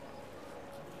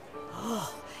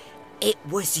 Oh, it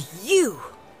was you.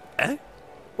 Eh?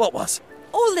 What was?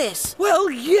 All this. Well,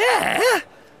 yeah.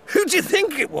 Who do you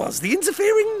think it was? The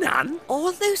interfering nun?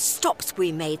 All those stops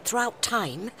we made throughout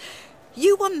time,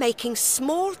 you were making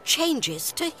small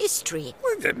changes to history.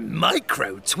 Well, the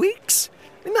micro tweaks.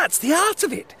 And that's the art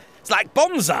of it. It's like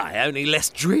bonsai, only less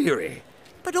dreary.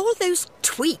 But all those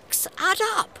tweaks add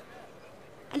up.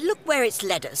 And look where it's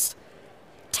led us.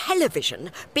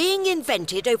 Television being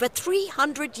invented over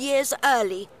 300 years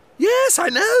early. Yes, I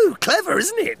know. Clever,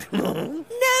 isn't it?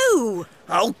 No!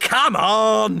 Oh, come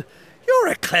on. You're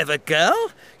a clever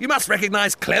girl. You must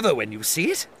recognise clever when you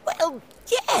see it. Well,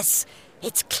 yes,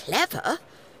 it's clever.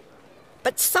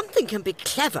 But something can be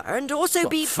clever and also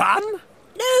be... Fun?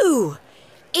 No,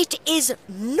 it is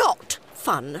not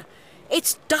fun.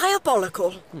 It's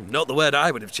diabolical. Not the word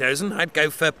I would have chosen. I'd go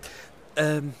for,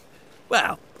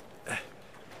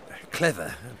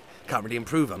 clever. Can't really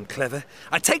improve on clever.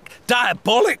 I'd take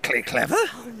diabolically clever.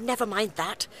 Oh, never mind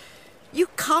that. You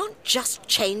can't just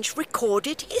change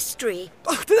recorded history.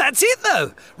 Oh, that's it,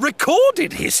 though.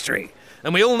 Recorded history.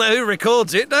 And we all know who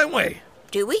records it, don't we?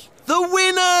 Do we? The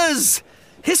winners!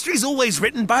 History's always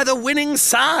written by the winning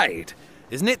side.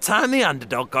 Isn't it time the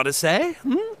underdog got a say?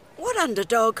 What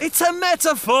underdog? It's a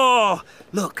metaphor.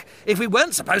 Look, if we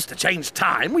weren't supposed to change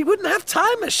time, we wouldn't have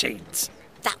time machines.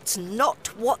 That's not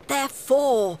what they're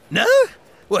for. No?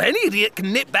 Well, any idiot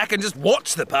can nip back and just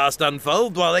watch the past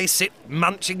unfold while they sit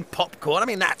munching popcorn. I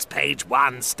mean, that's page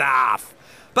one stuff.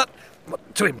 But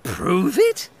to improve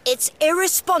it? It's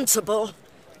irresponsible.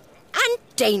 And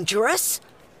dangerous.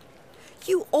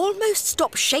 You almost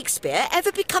stopped Shakespeare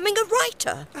ever becoming a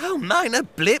writer. Oh, minor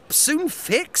blip, soon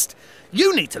fixed.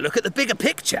 You need to look at the bigger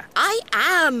picture. I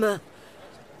am.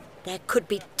 There could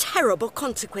be terrible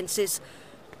consequences.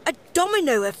 A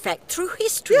domino effect through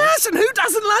history. Yes, and who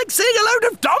doesn't like seeing a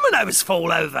load of dominoes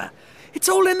fall over? It's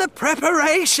all in the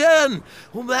preparation.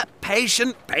 All that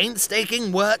patient,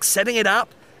 painstaking work setting it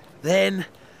up. Then,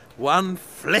 one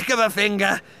flick of a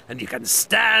finger, and you can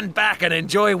stand back and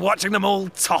enjoy watching them all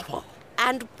topple.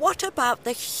 And what about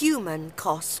the human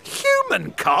cost?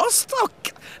 Human cost? Oh,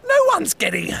 no one's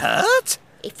getting hurt.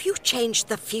 If you change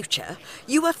the future,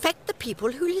 you affect the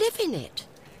people who live in it.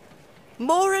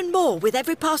 More and more with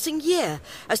every passing year,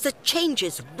 as the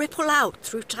changes ripple out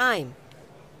through time.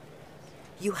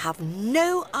 You have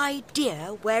no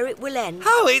idea where it will end.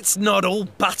 Oh, it's not all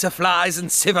butterflies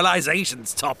and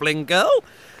civilizations toppling, girl.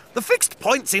 The fixed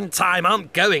points in time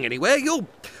aren't going anywhere. Your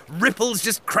ripples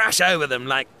just crash over them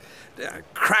like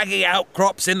craggy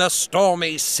outcrops in the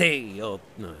stormy sea, or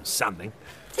something.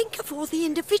 Think of all the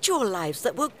individual lives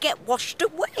that will get washed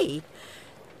away.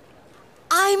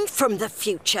 I'm from the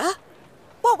future.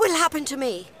 What will happen to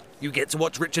me? You get to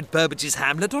watch Richard Burbage's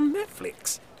Hamlet on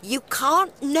Netflix. You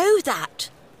can't know that.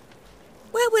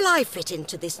 Where will I fit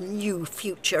into this new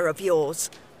future of yours?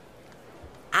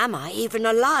 Am I even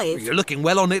alive? You're looking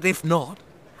well on it, if not.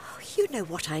 Oh, you know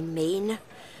what I mean.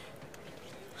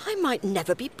 I might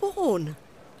never be born.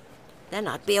 Then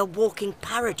I'd be a walking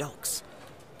paradox.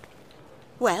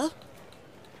 Well,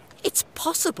 it's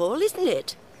possible, isn't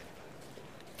it?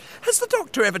 Has the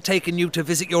Doctor ever taken you to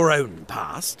visit your own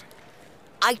past?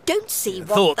 I don't see what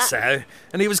Thought that... so.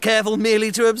 And he was careful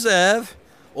merely to observe?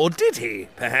 Or did he,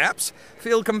 perhaps,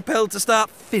 feel compelled to start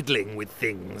fiddling with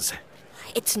things?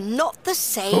 It's not the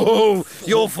same Oh, thing.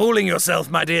 you're fooling yourself,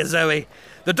 my dear Zoe.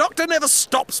 The doctor never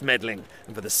stops meddling,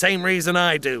 and for the same reason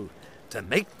I do. To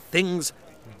make things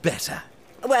better.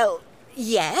 Well,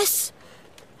 yes,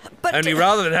 but... Only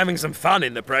rather than having some fun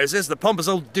in the process, the pompous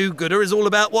old do-gooder is all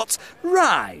about what's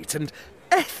right and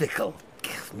ethical.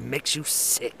 Makes you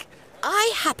sick.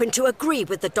 I happen to agree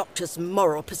with the doctor's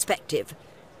moral perspective.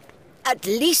 At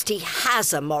least he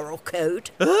has a moral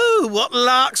code. Oh, what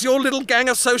larks your little gang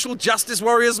of social justice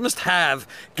warriors must have,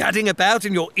 gadding about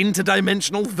in your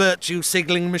interdimensional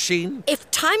virtue-signalling machine. If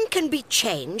time can be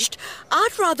changed,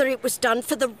 I'd rather it was done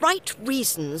for the right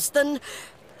reasons than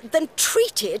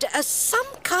treated as some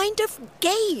kind of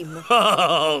game.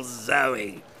 Oh,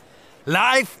 Zoe.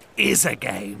 Life is a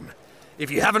game. If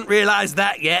you haven't realised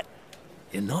that yet,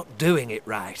 you're not doing it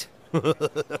right.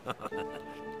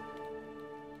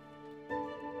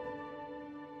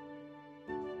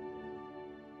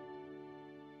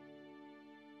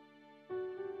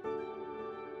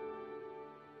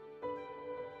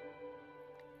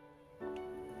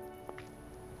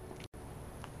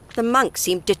 The monk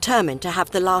seemed determined to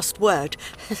have the last word,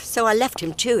 so I left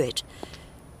him to it.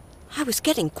 I was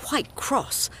getting quite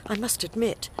cross, I must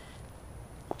admit.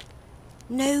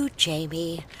 No,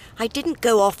 Jamie, I didn't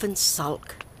go off and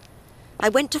sulk. I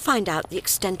went to find out the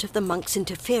extent of the monk's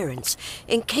interference,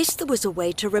 in case there was a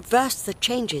way to reverse the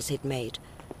changes he'd made.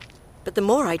 But the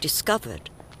more I discovered,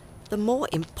 the more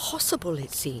impossible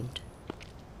it seemed.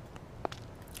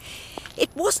 It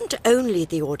wasn't only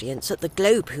the audience at the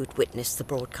Globe who'd witnessed the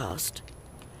broadcast.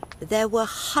 There were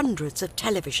hundreds of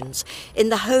televisions in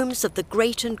the homes of the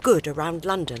great and good around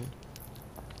London.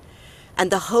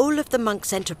 And the whole of the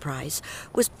monk's enterprise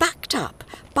was backed up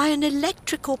by an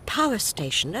electrical power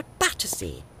station at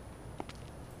Battersea.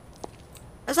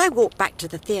 As I walked back to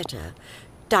the theatre,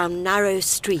 down narrow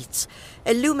streets,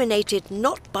 illuminated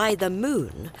not by the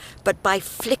moon, but by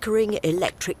flickering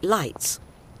electric lights,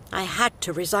 I had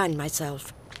to resign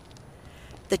myself.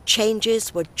 The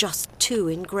changes were just too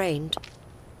ingrained.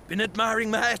 Been admiring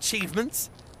my achievements?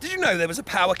 Did you know there was a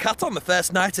power cut on the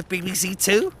first night of BBC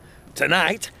Two?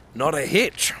 Tonight, not a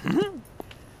hitch.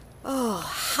 Oh,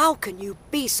 how can you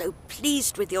be so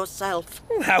pleased with yourself?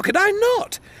 How could I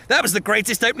not? That was the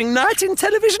greatest opening night in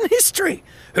television history.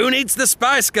 Who needs the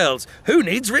Spice Girls? Who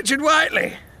needs Richard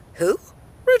Whiteley? Who?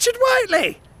 Richard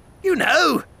Whiteley! You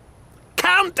know!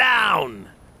 Countdown!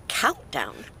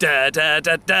 Countdown? Da da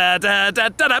da da da da da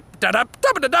da da da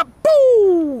da da da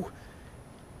boo!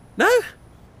 No?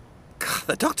 God,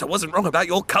 the doctor wasn't wrong about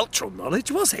your cultural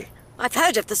knowledge, was he? I've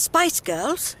heard of the Spice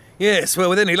Girls. Yes, well,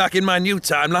 with any luck in my new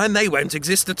timeline, they won't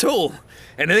exist at all.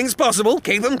 Anything's possible,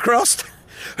 keep them crossed.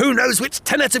 Who knows which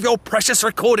tenet of your precious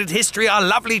recorded history our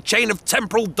lovely chain of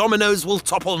temporal dominoes will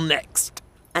topple next?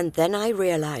 And then I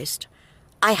realised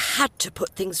I had to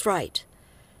put things right.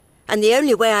 And the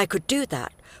only way I could do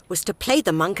that was to play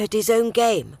the monk at his own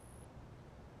game.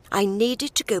 I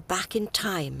needed to go back in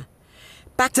time.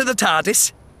 Back to the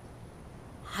TARDIS?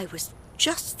 I was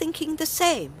just thinking the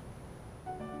same.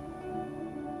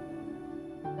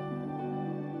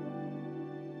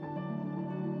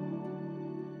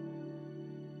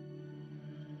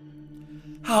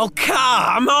 Oh,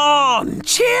 come on!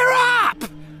 Cheer up!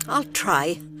 I'll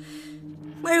try.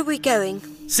 Where are we going?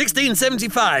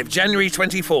 1675, January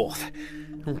 24th.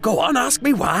 Go on, ask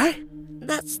me why.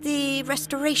 That's the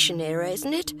Restoration era,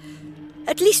 isn't it?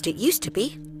 At least it used to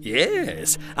be.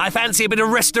 Yes, I fancy a bit of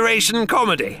restoration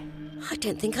comedy. I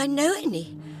don't think I know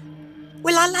any.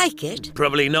 Will I like it?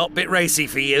 Probably not, bit racy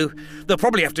for you. They'll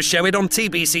probably have to show it on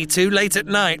TBC2 late at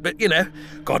night, but, you know,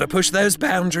 gotta push those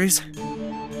boundaries.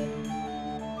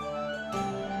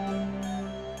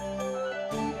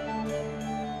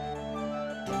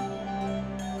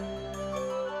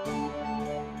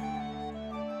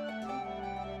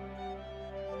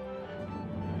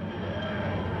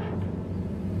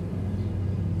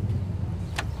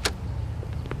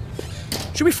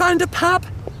 Should we find a pub?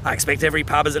 I expect every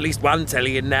pub has at least one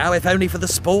telly in now, if only for the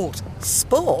sport.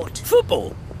 Sport?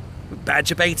 Football.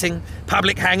 Badger baiting,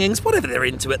 public hangings, whatever they're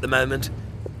into at the moment.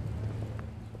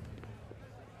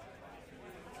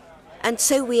 And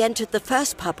so we entered the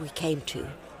first pub we came to,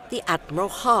 the Admiral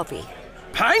Harvey.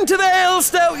 Pint of ale,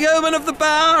 stout yeoman of the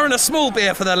bar, and a small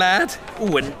beer for the lad.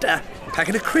 Ooh, and a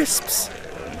packet of crisps.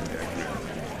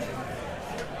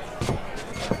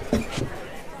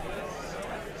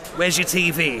 Where's your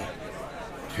TV?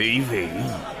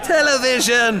 TV?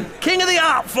 Television! King of the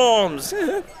art forms!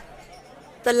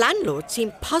 The landlord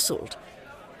seemed puzzled.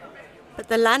 But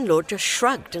the landlord just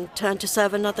shrugged and turned to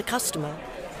serve another customer.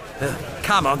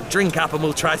 Come on, drink up and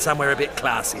we'll try somewhere a bit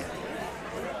classier.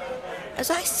 As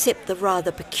I sipped the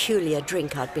rather peculiar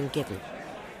drink I'd been given,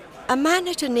 a man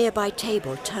at a nearby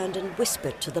table turned and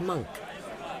whispered to the monk.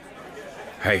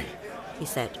 Hey, He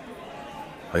said,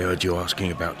 I heard you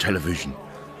asking about television.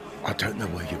 I don't know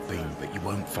where you've been, but you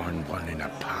won't find one in a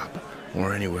pub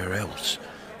or anywhere else.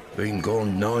 Been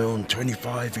gone nigh on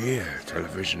 25 years,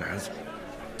 television has.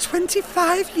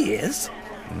 25 years?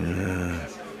 Yeah,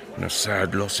 and a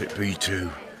sad loss it be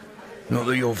too. Not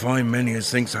that you'll find many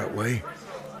as thinks that way.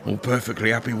 All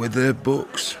perfectly happy with their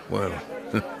books. Well,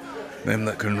 them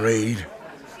that can read.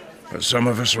 But some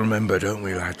of us remember, don't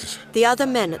we, lads? The other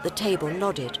men at the table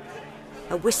nodded,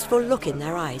 a wistful look in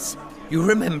their eyes. You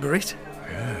remember it?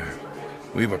 Yeah,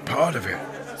 we were part of it,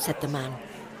 said the man.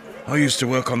 I used to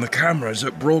work on the cameras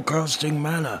at Broadcasting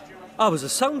Manor. I was a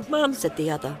sound man, said the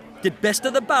other. Did best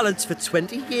of the ballads for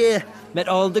 20 years. Met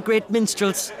all the great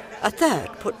minstrels. A third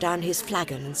put down his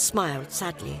flagon and smiled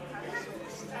sadly.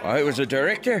 I was a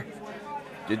director.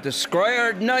 Did the Squire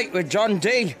at Night with John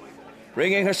Dee,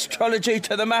 bringing astrology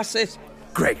to the masses.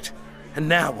 Great. And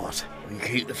now what? We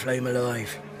keep the flame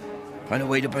alive. Find a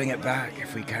way to bring it back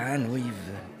if we can.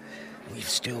 We've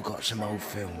still got some old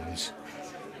films.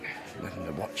 Nothing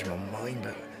to watch them on mine,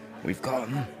 but we've got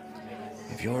them.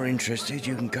 If you're interested,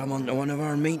 you can come on to one of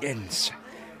our meetings.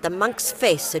 The monk's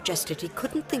face suggested he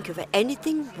couldn't think of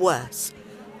anything worse.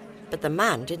 But the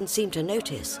man didn't seem to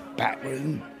notice. Back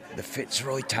room, the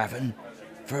Fitzroy Tavern,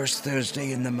 first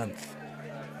Thursday in the month.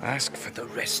 Ask for the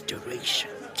restoration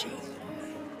team.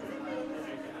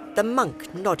 The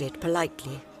monk nodded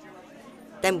politely.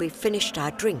 Then we finished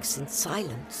our drinks in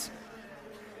silence.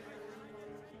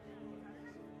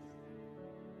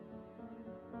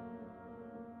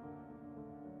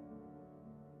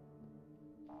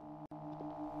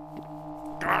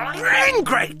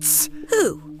 Ingrates!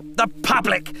 Who? The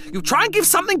public. You try and give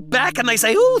something back and they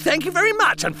say, oh, thank you very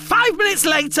much. And 5 minutes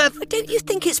later... Don't you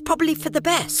think it's probably for the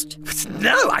best?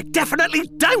 No, I definitely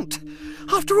don't.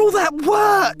 After all that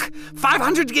work,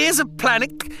 500 years of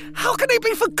planning, how can it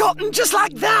be forgotten just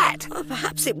like that? Well,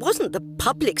 perhaps it wasn't the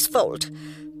public's fault.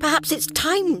 Perhaps it's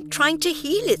time trying to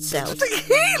heal itself. To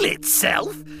heal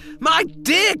itself? My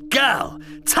dear girl,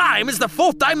 time is the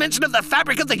fourth dimension of the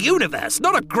fabric of the universe,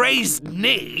 not a grazed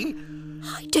knee.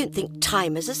 I don't think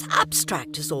time is as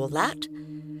abstract as all that.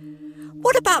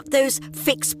 What about those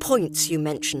fixed points you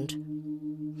mentioned?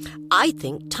 I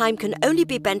think time can only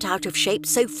be bent out of shape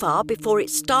so far before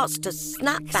it starts to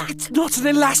snap back. It's not an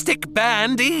elastic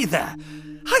band either.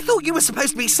 I thought you were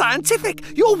supposed to be scientific.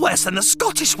 You're worse than the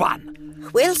Scottish one.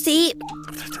 We'll see.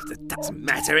 It doesn't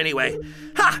matter anyway.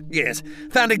 Ha! Yes,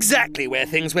 found exactly where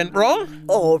things went wrong.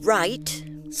 All right.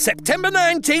 September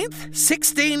 19th,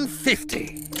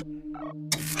 1650.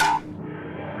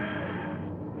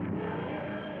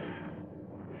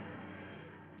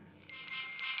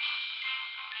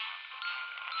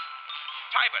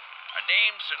 Tyburn, a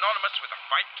name synonymous with a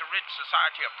fight to rid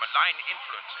society of malign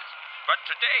influences. But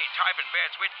today, Tyburn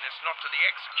bears witness not to the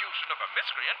execution of a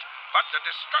miscreant, but the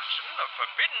destruction of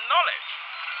forbidden knowledge.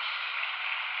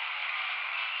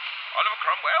 Oliver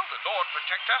Cromwell, the Lord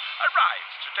Protector,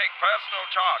 arrives to take personal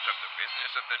charge of the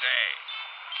business of the day.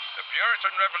 The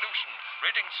Puritan Revolution,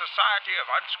 ridding society of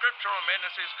unscriptural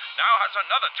menaces, now has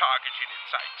another target in its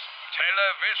sights: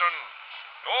 television.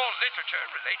 All literature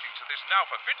relating to this now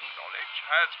forbidden knowledge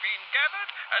has been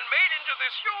gathered and made into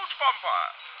this huge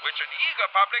bonfire, which an eager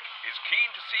public is keen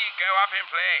to see go up in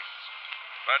flames.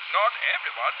 But not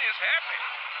everyone is happy.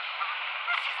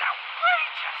 This is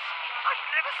outrageous! I've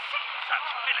never seen such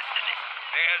philistinism.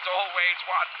 There's always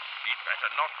one. He'd better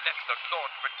not let the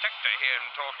Lord Protector hear him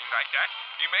talking like that.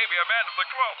 He may be a man of the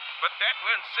cloth, but that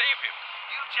won't save him.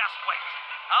 You just wait.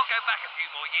 I'll go back a few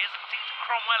more years and teach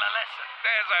Cromwell a lesson.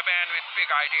 There's a man with big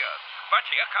ideas. But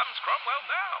here comes Cromwell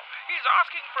now. He's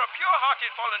asking for a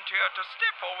pure-hearted volunteer to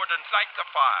step forward and light the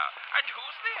fire. And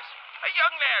who's this? A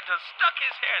young lad has stuck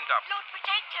his hand up. Lord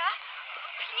Protector,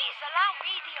 please allow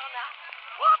me the honor.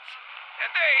 What?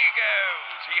 And there he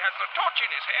goes. He has the torch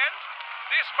in his hand.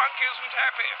 This monk isn't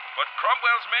happy, but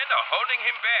Cromwell's men are holding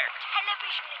him back.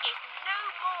 Television is no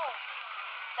more.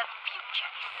 The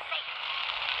future is safe.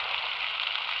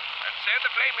 And so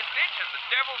the flame is lit, and the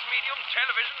devil's medium,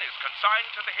 television, is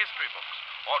consigned to the history books.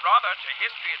 Or rather, to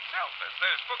history itself, as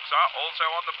those books are also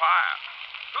on the pyre.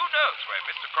 Who knows where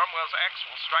Mr. Cromwell's axe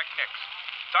will strike next?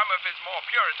 Some of his more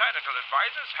puritanical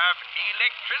advisers have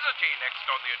electricity next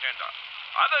on the agenda.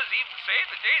 Others even say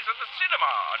the days of the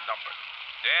cinema are numbered.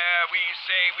 Dare we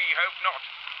say we hope not.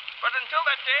 But until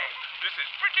that day, This is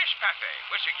British Pappy,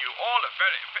 wishing you all a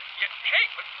very... Hey,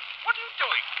 what are you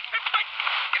doing?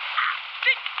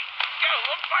 Go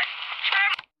on, find...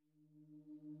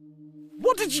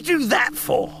 What did you do that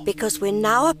for? Because we're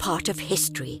now a part of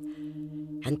history.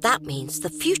 And that means the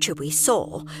future we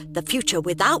saw, the future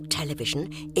without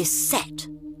television, is set.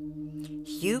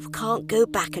 You can't go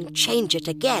back and change it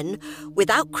again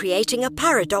without creating a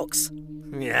paradox.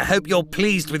 Yeah, I hope you're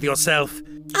pleased with yourself.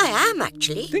 I am,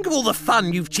 actually. Think of all the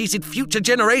fun you've cheated future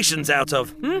generations out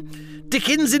of.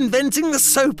 Dickens inventing the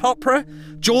soap opera,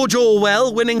 George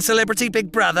Orwell winning Celebrity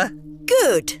Big Brother.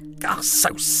 Good. Oh,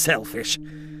 so selfish.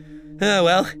 Oh,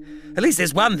 well, at least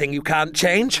there's one thing you can't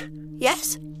change.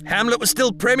 Yes? Hamlet was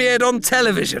still premiered on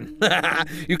television.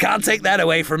 You can't take that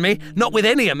away from me, not with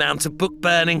any amount of book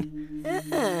burning.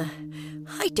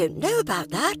 I don't know about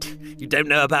that. You don't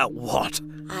know about what?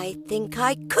 I think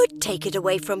I could take it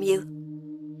away from you.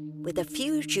 With a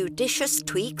few judicious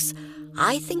tweaks,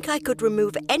 I think I could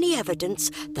remove any evidence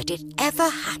that it ever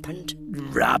happened.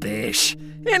 Rubbish.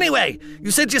 Anyway, you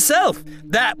said yourself,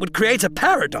 that would create a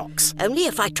paradox. Only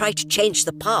if I try to change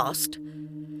the past.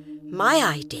 My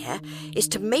idea is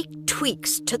to make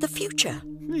tweaks to the future.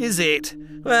 Is it?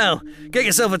 Well, get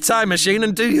yourself a time machine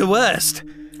and do your worst.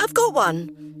 I've got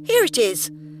one. Here it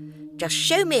is. Just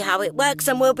show me how it works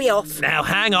and we'll be off. Now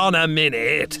hang on a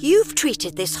minute. You've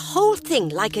treated this whole thing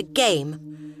like a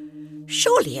game.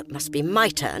 Surely it must be my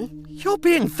turn. You're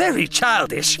being very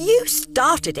childish. You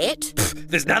started it.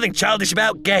 There's nothing childish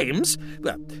about games.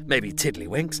 Well, maybe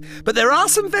tiddlywinks. But there are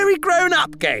some very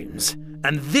grown-up games.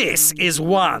 And this is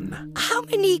one. How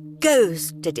many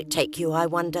goes did it take you, I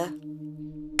wonder?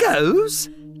 Goes?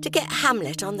 To get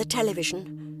Hamlet on the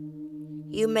television.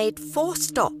 You made 4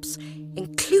 stops,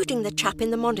 including the chap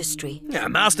in the monastery. A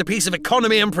masterpiece of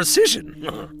economy and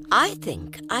precision. I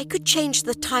think I could change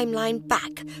the timeline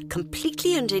back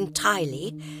completely and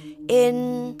entirely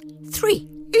in 3.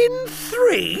 In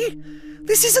 3?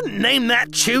 This isn't Name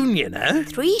That Tune, you know.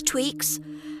 3 tweaks,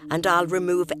 and I'll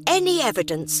remove any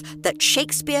evidence that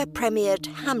Shakespeare premiered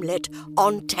Hamlet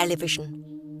on television.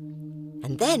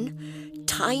 And then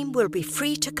time will be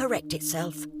free to correct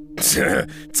itself.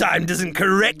 Time doesn't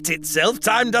correct itself.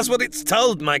 Time does what it's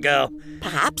told, my girl.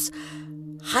 Perhaps.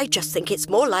 I just think it's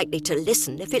more likely to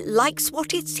listen if it likes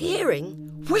what it's hearing.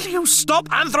 Will you stop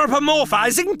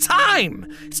anthropomorphizing time?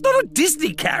 It's not a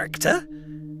Disney character.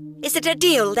 Is it a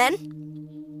deal, then?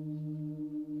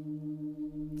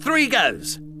 3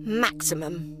 goes.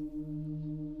 Maximum.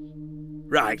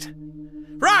 Right.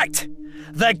 Right!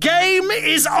 The game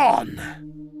is on!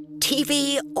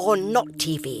 TV or not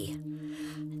TV?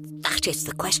 That is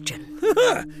the question.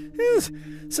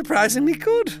 Surprisingly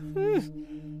good.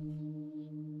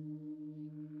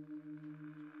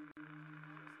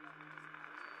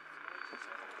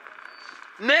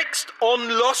 Next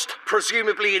on Lost,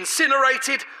 presumably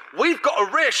incinerated, we've got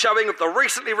a rare showing of the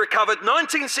recently recovered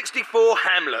 1964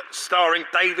 Hamlet, starring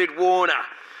David Warner.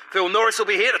 Phil Norris will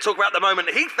be here to talk about the moment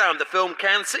he found the film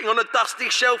can sitting on a dusty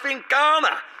shelf in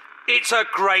Ghana. It's a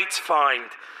great find.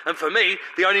 And for me,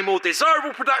 the only more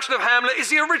desirable production of Hamlet is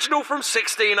the original from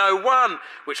 1601,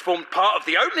 which formed part of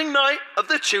the opening night of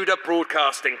the Tudor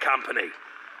Broadcasting Company.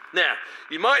 Now,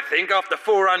 you might think after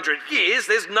 400 years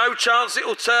there's no chance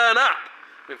it'll turn up.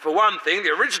 I mean, for one thing,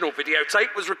 the original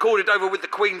videotape was recorded over with the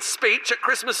Queen's speech at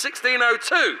Christmas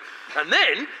 1602. And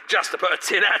then, just to put a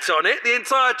tin hat on it, the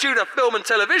entire Tudor film and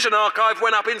television archive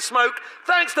went up in smoke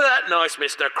thanks to that nice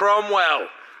Mr. Cromwell.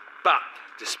 But,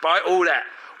 despite all that,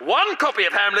 one copy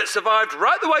of Hamlet survived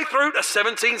right the way through to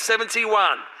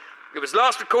 1771. It was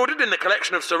last recorded in the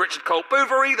collection of Sir Richard Colt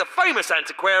Bouverie, the famous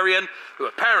antiquarian, who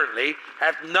apparently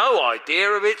had no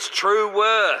idea of its true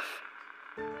worth.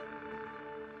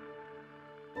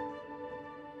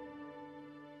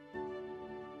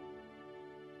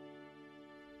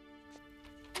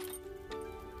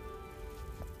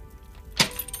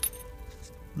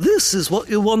 This is what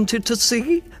you wanted to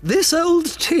see? This old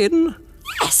tin?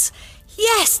 Yes!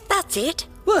 Yes, that's it.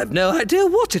 Well, I've no idea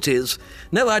what it is.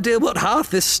 No idea what half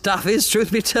this stuff is,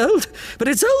 truth be told. But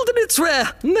it's old and it's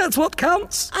rare, and that's what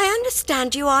counts. I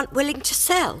understand you aren't willing to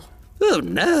sell. Oh,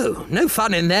 no. No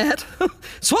fun in that.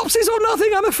 Swapsies or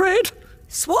nothing, I'm afraid.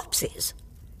 Swapsies?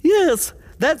 Yes,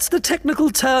 that's the technical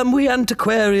term we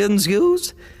antiquarians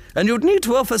use. And you'd need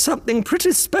to offer something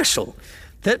pretty special.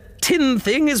 That tin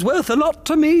thing is worth a lot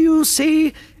to me, you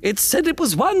see. It's said it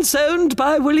was once owned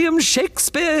by William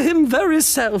Shakespeare him very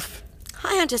self.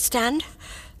 I understand.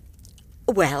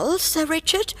 Well, Sir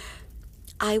Richard,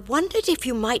 I wondered if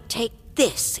you might take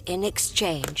this in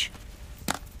exchange.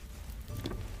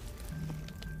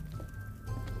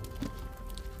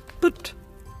 But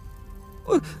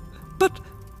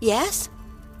Yes?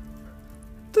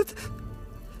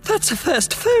 That's a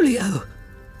first folio.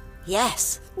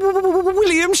 Yes.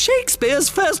 William Shakespeare's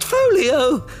first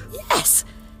folio. Yes,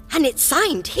 and it's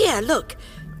signed. Here, look.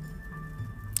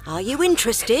 Are you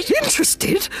interested?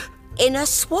 Interested? In a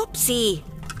swapsy.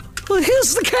 Well,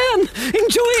 here's the can.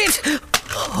 Enjoy it.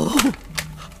 Oh.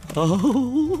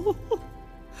 Oh.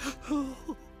 Oh.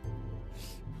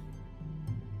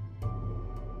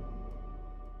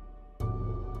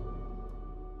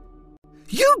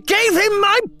 You gave him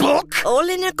my book? All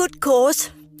in a good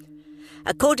cause.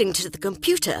 According to the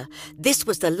computer, this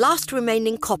was the last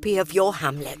remaining copy of your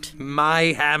Hamlet.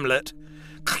 My Hamlet?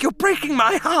 You're breaking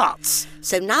my hearts.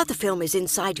 So now the film is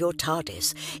inside your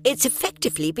TARDIS. It's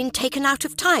effectively been taken out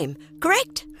of time,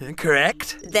 correct?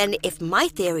 Correct. Then if my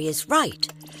theory is right,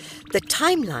 the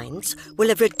timelines will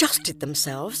have adjusted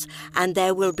themselves and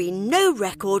there will be no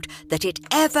record that it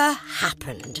ever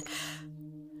happened.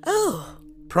 Oh.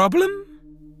 Problem?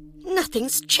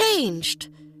 Nothing's changed.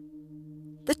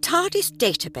 The TARDIS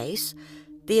database,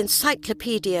 the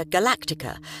Encyclopedia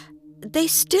Galactica, they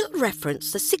still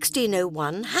reference the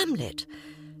 1601 Hamlet.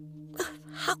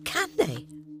 How can they?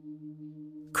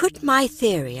 Could my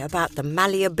theory about the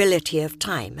malleability of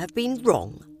time have been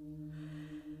wrong?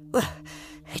 Well,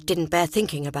 it didn't bear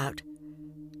thinking about.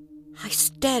 I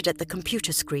stared at the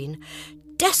computer screen,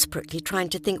 desperately trying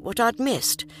to think what I'd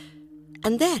missed.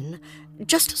 And then,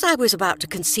 just as I was about to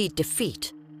concede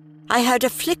defeat, I heard a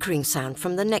flickering sound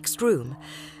from the next room,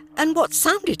 and what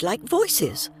sounded like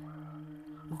voices.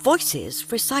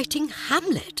 Voices reciting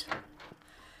Hamlet.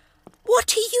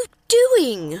 What are you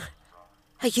doing?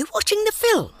 Are you watching the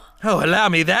film? Oh, allow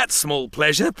me that small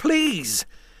pleasure, please.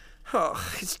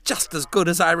 Oh, it's just as good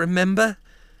as I remember.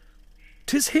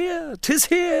 'Tis here, 'tis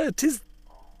here, 'tis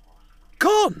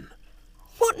gone.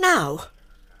 What now?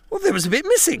 Well, there was a bit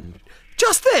missing.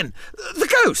 Just then, the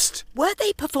ghost. Were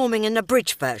they performing an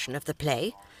abridged version of the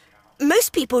play?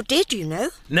 Most people did, you know.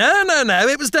 No.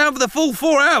 It was down for the full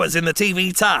 4 hours in the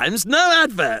TV Times. No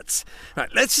adverts.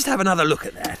 Right, let's just have another look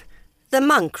at that. The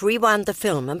monk rewound the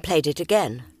film and played it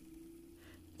again.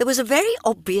 There was a very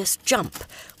obvious jump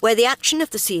where the action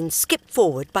of the scene skipped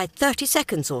forward by 30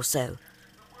 seconds or so.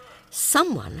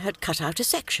 Someone had cut out a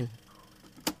section.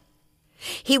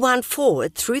 He wound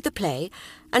forward through the play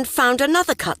and found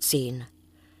another cut scene.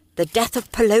 The death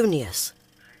of Polonius.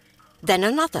 Then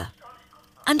another.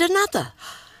 And another.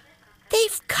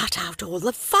 They've cut out all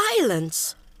the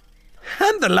violence.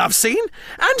 And the love scene.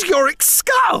 And Yorick's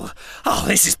skull. Oh,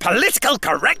 this is political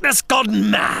correctness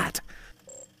gone mad.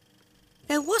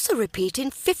 There was a repeat in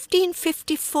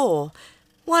 1554,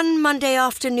 one Monday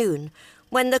afternoon,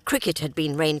 when the cricket had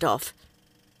been rained off.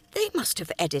 They must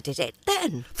have edited it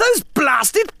then. Those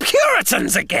blasted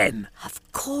Puritans again! Of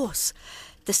course.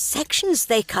 The sections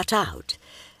they cut out,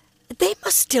 they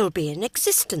must still be in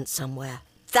existence somewhere.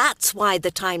 That's why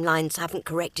the timelines haven't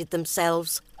corrected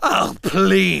themselves. Oh,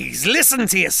 please, listen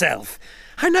to yourself.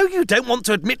 I know you don't want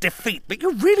to admit defeat, but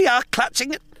you really are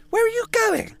clutching at... Where are you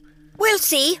going? We'll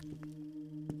see.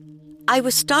 I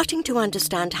was starting to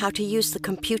understand how to use the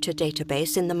computer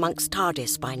database in the monk's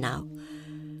TARDIS by now.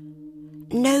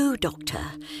 No,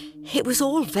 Doctor. It was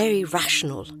all very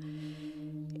rational.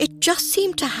 It just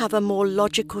seemed to have a more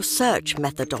logical search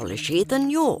methodology than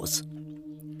yours.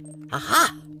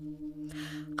 Aha!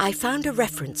 I found a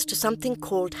reference to something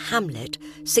called Hamlet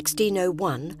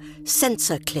 1601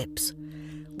 censor clips,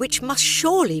 which must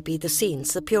surely be the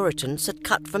scenes the Puritans had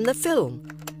cut from the film.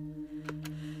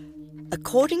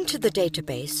 According to the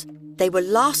database, they were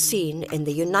last seen in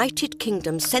the United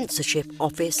Kingdom Censorship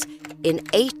Office in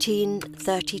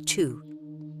 1832.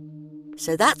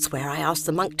 So that's where I asked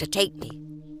the monk to take me.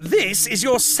 This is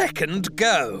your second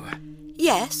go.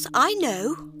 Yes, I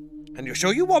know. And you're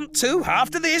sure you want to?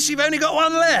 After this, you've only got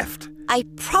one left. I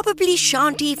probably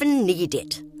shan't even need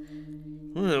it.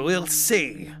 Well, we'll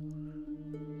see.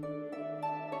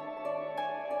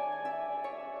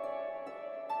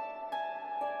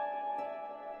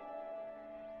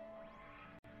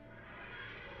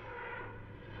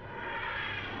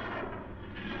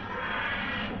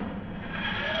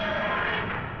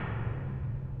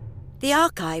 The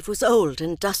archive was old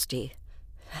and dusty,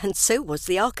 and so was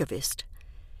the archivist.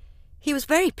 He was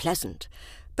very pleasant,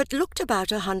 but looked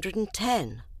about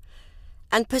 110,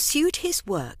 and pursued his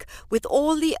work with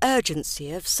all the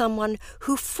urgency of someone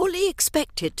who fully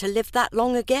expected to live that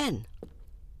long again.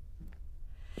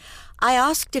 I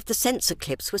asked if the censor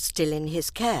clips were still in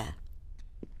his care.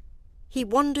 He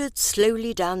wandered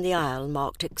slowly down the aisle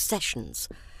marked Accessions,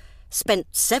 spent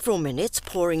several minutes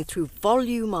poring through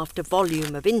volume after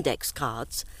volume of index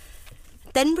cards,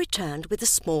 then returned with a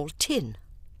small tin.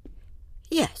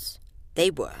 Yes, they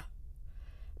were.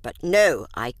 But no,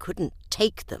 I couldn't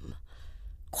take them.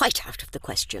 Quite out of the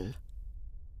question.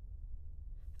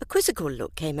 A quizzical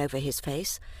look came over his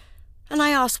face, and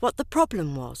I asked what the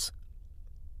problem was.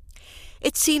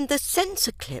 It seemed the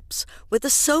censor clips were the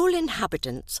sole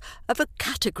inhabitants of a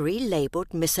category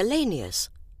labelled miscellaneous.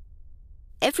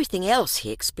 Everything else, he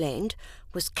explained,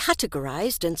 was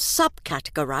categorised and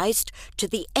subcategorised to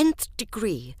the nth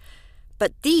degree,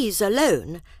 but these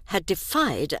alone had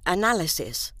defied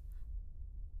analysis.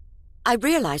 I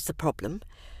realised the problem.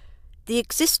 The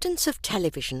existence of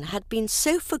television had been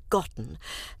so forgotten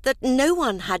that no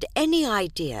one had any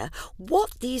idea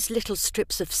what these little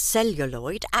strips of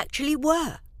celluloid actually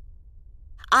were.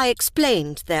 I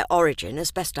explained their origin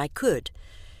as best I could,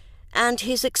 and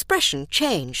his expression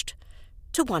changed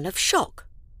to one of shock.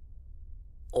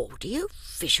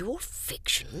 "Audio-visual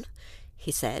fiction?"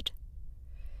 he said.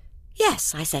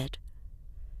 "Yes," I said.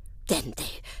 "Then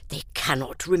they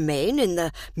cannot remain in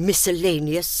the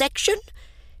miscellaneous section,"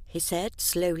 he said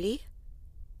slowly.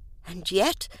 "And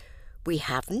yet we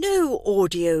have no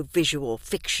audio-visual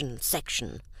fiction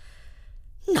section.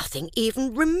 Nothing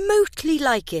even remotely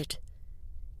like it."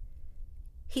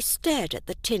 He stared at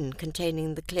the tin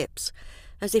containing the clips,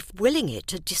 as if willing it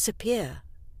to disappear.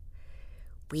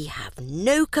 "We have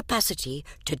no capacity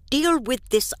to deal with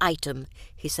this item,"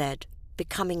 he said,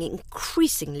 becoming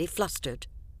increasingly flustered.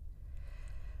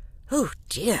 Oh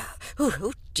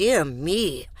dear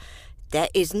me. There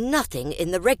is nothing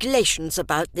in the regulations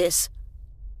about this."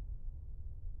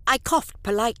 I coughed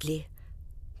politely.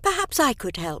 Perhaps I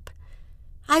could help.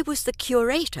 I was the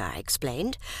curator, I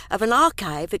explained, of an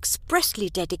archive expressly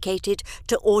dedicated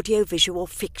to audiovisual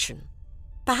fiction.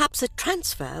 Perhaps a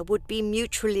transfer would be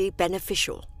mutually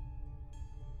beneficial.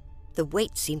 The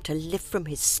weight seemed to lift from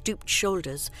his stooped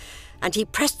shoulders, and he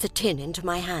pressed the tin into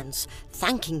my hands,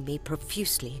 thanking me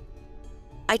profusely.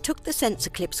 I took the censor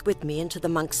clips with me into the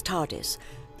monk's TARDIS,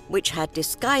 which had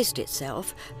disguised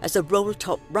itself as a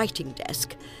roll-top writing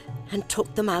desk, and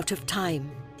took them out of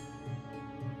time.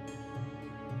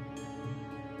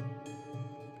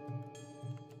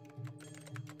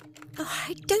 Oh,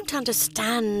 I don't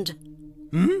understand.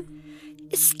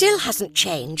 It still hasn't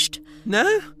changed.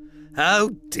 No? Oh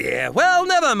dear. Well,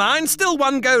 never mind. Still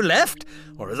one go left.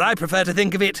 Or as I prefer to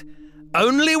think of it,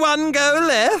 only one go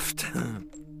left.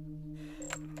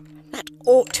 That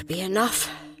ought to be enough.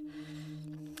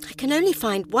 I can only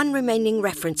find one remaining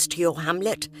reference to your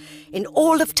Hamlet in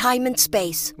all of time and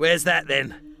space. Where's that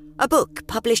then? A book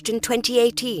published in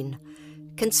 2018.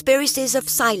 Conspiracies of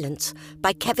Silence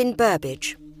by Kevin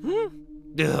Burbage.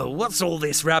 Oh, what's all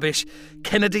this rubbish?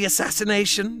 Kennedy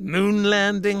assassination? Moon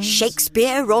landings?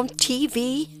 Shakespeare on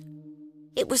TV?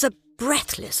 It was a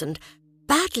breathless and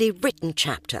badly written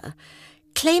chapter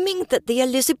claiming that the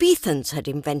Elizabethans had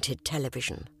invented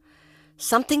television.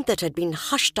 Something that had been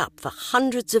hushed up for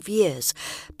hundreds of years,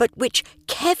 but which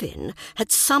Kevin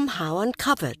had somehow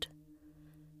uncovered.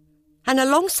 And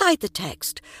alongside the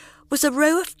text was a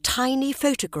row of tiny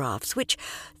photographs which,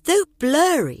 though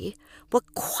blurry, were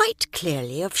quite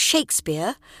clearly of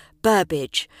Shakespeare,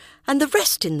 Burbage, and the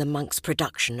rest in the monk's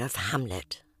production of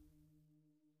Hamlet.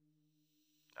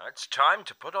 It's time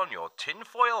to put on your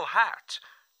tinfoil hat.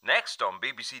 Next on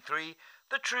BBC Three,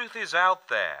 The Truth Is Out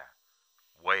There.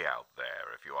 Way out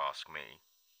there, if you ask me.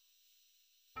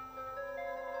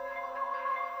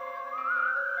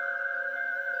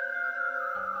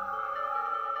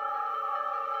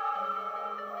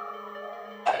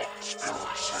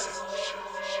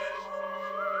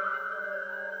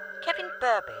 Kevin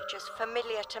Burbage is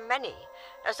familiar to many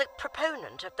as a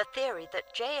proponent of the theory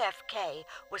that JFK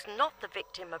was not the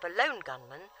victim of a lone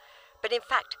gunman, but in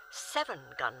fact 7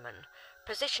 gunmen,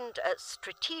 positioned at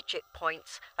strategic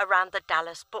points around the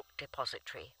Dallas Book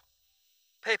Depository.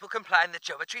 People complain that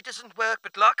geometry doesn't work,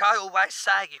 but like I always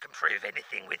say, you can prove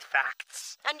anything with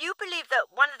facts. And you believe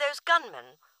that one of those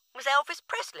gunmen was Elvis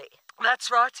Presley?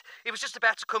 That's right. He was just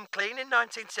about to come clean in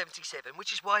 1977,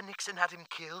 which is why Nixon had him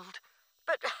killed.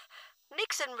 But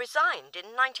Nixon resigned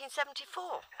in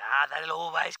 1974. That'll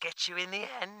always get you in the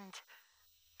end.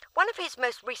 One of his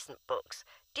most recent books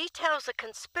details a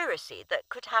conspiracy that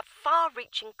could have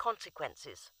far-reaching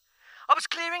consequences. I was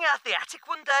clearing out the attic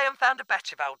one day and found a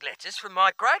batch of old letters from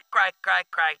my I've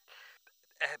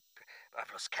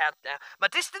lost count now, my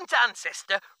distant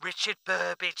ancestor, Richard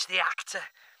Burbage, the actor.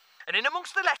 And in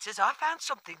amongst the letters I found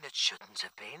something that shouldn't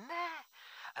have been there.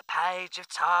 A page of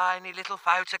tiny little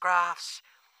photographs.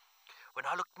 When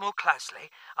I looked more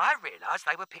closely, I realised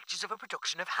they were pictures of a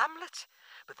production of Hamlet.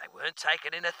 But they weren't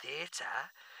taken in a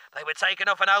theatre. They were taken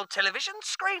off an old television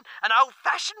screen, an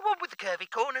old-fashioned one with the curvy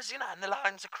corners, and the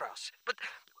lines across. But,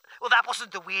 well, that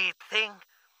wasn't the weird thing.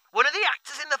 One of the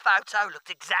actors in the photo looked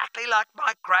exactly like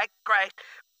my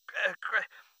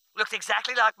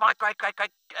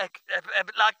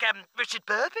Richard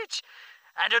Burbage,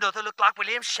 and another looked like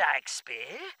William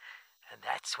Shakespeare. And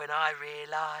that's when I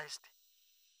realised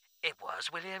it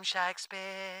was William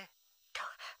Shakespeare.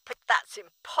 But that's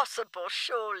impossible,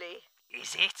 surely.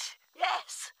 Is it?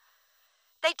 Yes.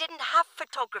 They didn't have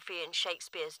photography in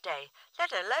Shakespeare's day,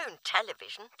 let alone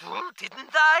television. Well,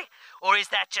 didn't they? Or is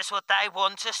that just what they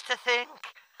want us to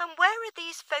think? And where are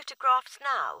these photographs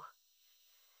now?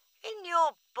 In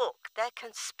your book, they're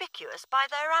conspicuous by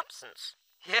their absence.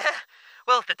 Yeah.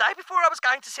 Well, the day before I was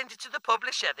going to send it to the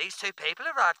publisher, these two people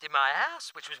arrived in my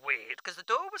house, which was weird because the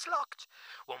door was locked.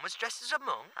 One was dressed as a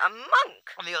monk. A monk?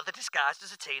 And the other disguised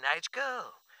as a teenage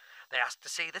girl. They asked to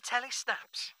see the telly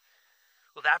snaps.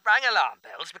 Well, that rang alarm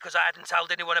bells because I hadn't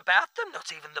told anyone about them,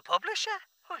 not even the publisher.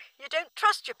 Oh, you don't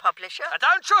trust your publisher? I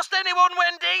don't trust anyone,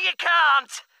 Wendy, you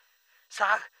can't. So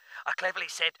I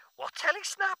cleverly said, "What telly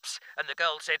snaps?" And the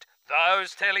girl said,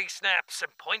 "Those telly snaps,"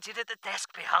 and pointed at the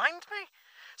desk behind me.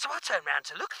 So I turned round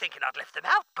to look, thinking I'd left them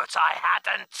out, but I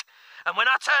hadn't. And when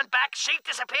I turned back, she'd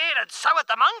disappeared, and so had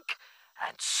the monk.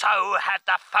 And so had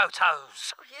the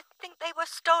photos. Oh, you'd think they were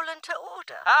stolen to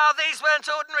order. Oh, these weren't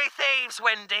ordinary thieves,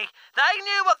 Wendy. They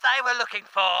knew what they were looking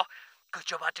for. Good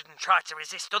job I didn't try to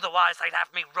resist, otherwise they'd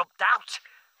have me rubbed out.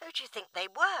 Who do you think they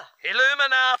were?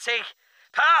 Illuminati.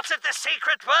 Part of the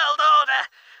secret world order.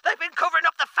 They've been covering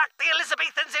up the fact the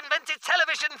Elizabethans invented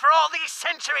television for all these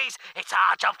centuries. It's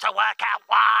our job to work out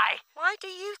why. Why do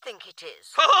you think it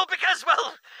is? Oh, because,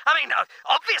 well, I mean,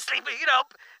 obviously,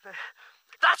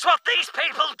 that's what these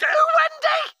people do,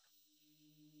 Wendy!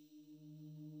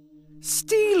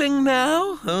 Stealing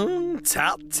now? Oh,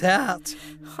 tut.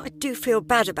 I do feel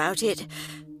bad about it.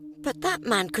 But that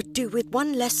man could do with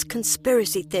one less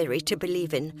conspiracy theory to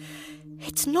believe in.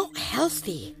 It's not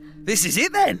healthy. This is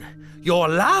it then. Your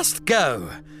last go.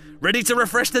 Ready to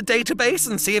refresh the database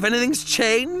and see if anything's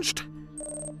changed?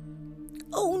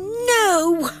 Oh,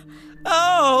 no!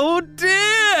 Oh,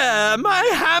 dear! My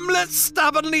Hamlet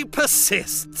stubbornly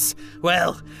persists.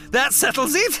 Well, that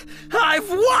settles it. I've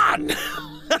won!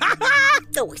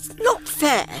 Oh, it's not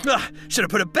fair. Should have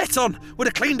put a bet on. Would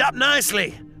have cleaned up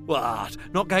nicely. What?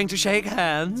 Not going to shake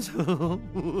hands?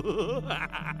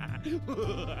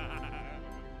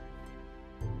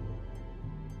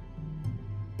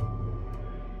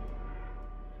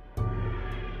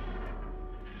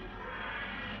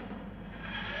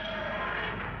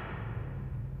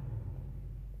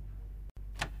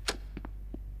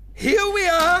 Here we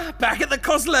are, back at the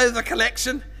Kozlova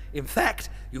collection. In fact,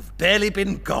 you've barely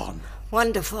been gone.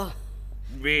 Wonderful.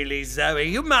 Really, Zoe,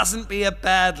 you mustn't be a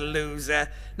bad loser.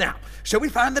 Now, shall we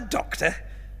find the doctor?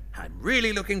 I'm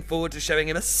really looking forward to showing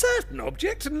him a certain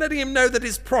object and letting him know that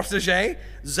his protégé,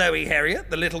 Zoe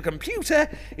Herriot, the little computer,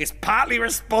 is partly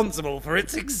responsible for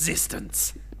its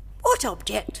existence. What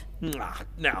object?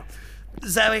 Now,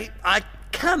 Zoe, I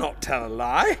cannot tell a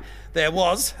lie. There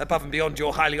was, above and beyond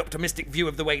your highly optimistic view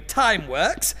of the way time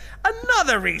works,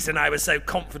 another reason I was so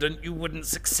confident you wouldn't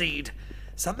succeed.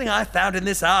 Something I found in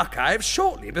this archive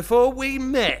shortly before we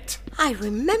met. I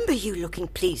remember you looking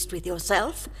pleased with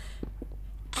yourself.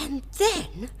 And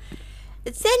then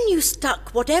you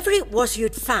stuck whatever it was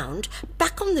you'd found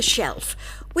back on the shelf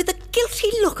with a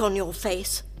guilty look on your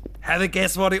face. Have a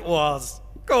guess what it was.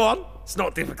 Go on, it's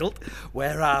not difficult.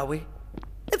 Where are we?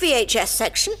 The VHS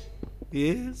section.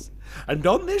 Yes. And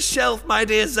on this shelf, my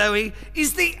dear Zoe,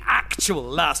 is the actual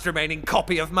last remaining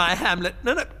copy of my Hamlet.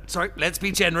 No, sorry, let's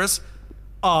be generous.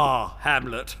 Our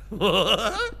Hamlet.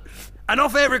 An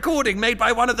off-air recording made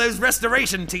by one of those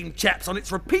restoration team chaps on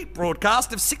its repeat broadcast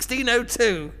of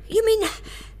 1602. You mean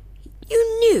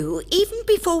you knew even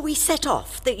before we set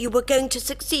off that you were going to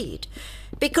succeed?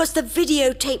 Because the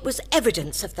videotape was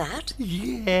evidence of that?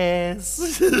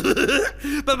 Yes.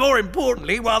 But more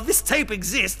importantly, while this tape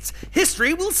exists,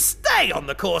 history will stay on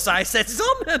the course I set it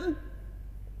on.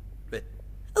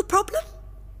 A problem?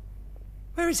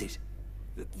 Where is it?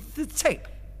 The tape.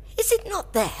 Is it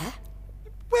not there?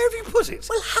 Where have you put it?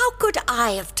 Well, how could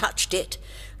I have touched it?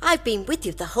 I've been with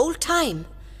you the whole time.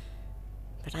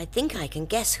 But I think I can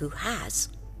guess who has.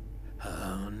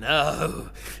 Oh, no.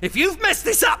 If you've messed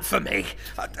this up for me...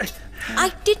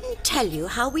 I didn't tell you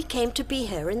how we came to be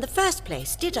here in the first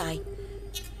place, did I?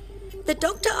 The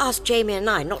doctor asked Jamie and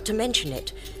I not to mention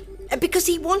it, because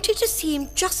he wanted to seem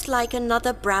just like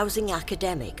another browsing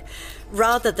academic,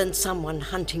 rather than someone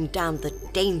hunting down the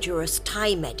dangerous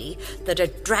time eddy that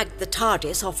had dragged the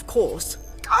TARDIS off course.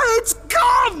 It's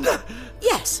gone!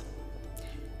 Yes.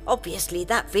 Obviously,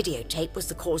 that videotape was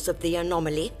the cause of the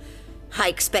anomaly. I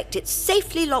expect it's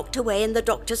safely locked away in the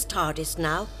Doctor's TARDIS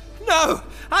now. No,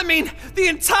 I mean, the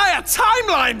entire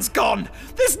timeline's gone.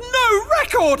 There's no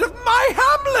record of my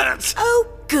Hamlet. Oh,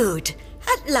 good.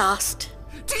 At last.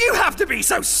 Do you have to be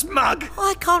so smug? Oh,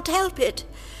 I can't help it.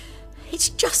 It's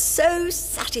just so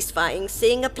satisfying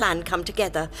seeing a plan come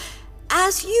together,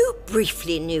 as you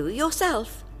briefly knew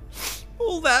yourself.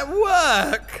 All that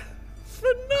work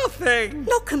for nothing.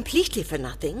 Not completely for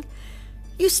nothing.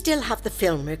 You still have the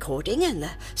film recording and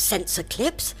the sensor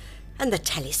clips and the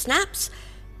telesnaps.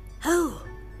 Oh,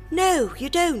 no, you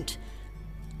don't.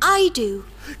 I do.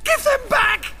 Give them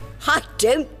back! I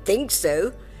don't think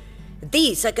so.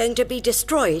 These are going to be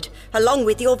destroyed, along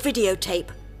with your videotape.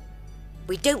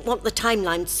 We don't want the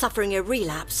timeline suffering a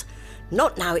relapse.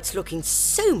 Not now it's looking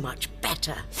so much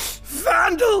better.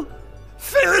 Vandal!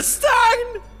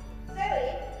 Philistine!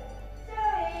 Zoe!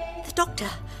 The Doctor.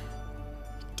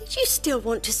 Did you still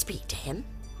want to speak to him?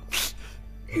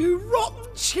 You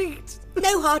rotten cheat!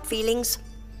 No hard feelings.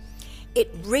 It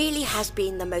really has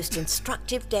been the most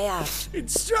instructive day out.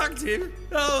 Instructive?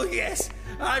 Oh, yes.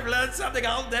 I've learned something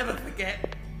I'll never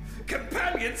forget.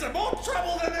 Companions are more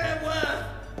trouble than they're worth.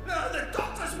 Oh, the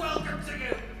Doctor's welcome to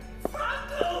you.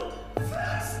 Vandal!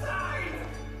 Philistine!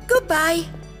 Goodbye.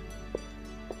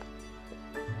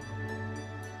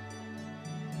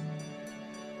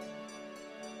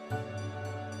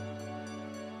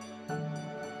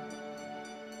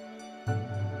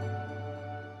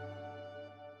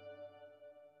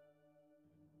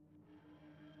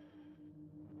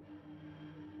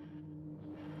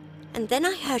 And then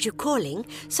I heard you calling,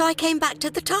 so I came back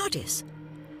to the TARDIS.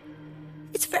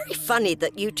 It's very funny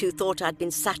that you two thought I'd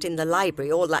been sat in the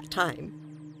library all that time.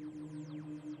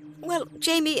 Well,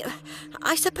 Jamie,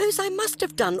 I suppose I must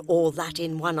have done all that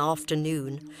in one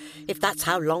afternoon, if that's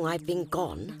how long I've been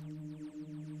gone.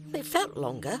 It felt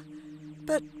longer,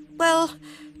 but, well,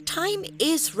 time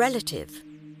is relative.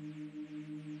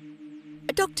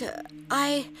 Doctor,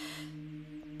 I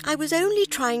was only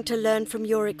trying to learn from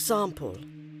your example.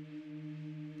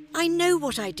 I know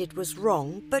what I did was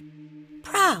wrong, but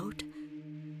proud.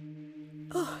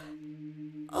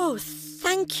 Oh,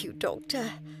 thank you,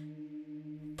 Doctor.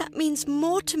 That means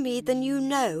more to me than you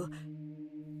know.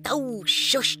 Oh,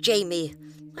 shush, Jamie.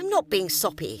 I'm not being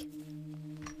soppy.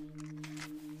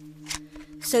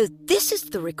 So this is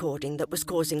the recording that was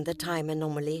causing the time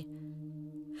anomaly.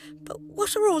 But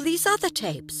what are all these other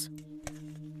tapes?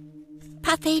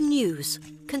 Pathé News,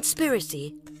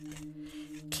 Conspiracy.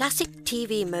 Classic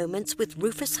TV moments with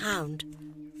Rufus Hound.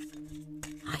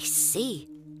 I see.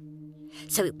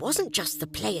 So it wasn't just the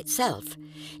play itself.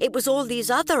 It was all these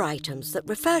other items that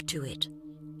referred to it.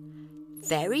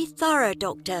 Very thorough,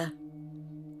 Doctor.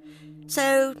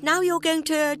 So now you're going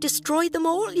to destroy them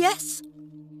all, yes?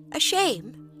 A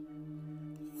shame?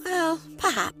 Well,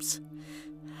 perhaps.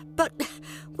 But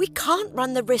we can't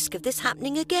run the risk of this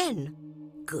happening again.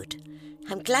 Good.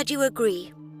 I'm glad you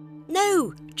agree.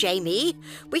 No, Jamie,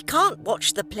 we can't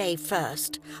watch the play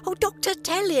first. Oh, Doctor,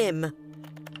 tell him.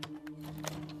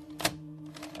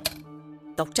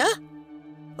 Doctor?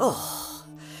 Oh,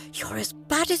 you're as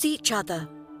bad as each other.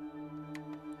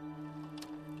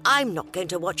 I'm not going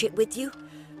to watch it with you.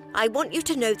 I want you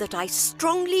to know that I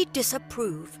strongly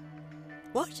disapprove.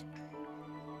 What?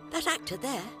 That actor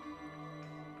there?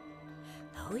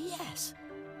 Oh, yes.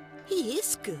 He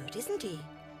is good, isn't he?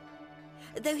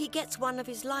 Though he gets one of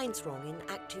his lines wrong in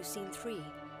Act 2, Scene 3.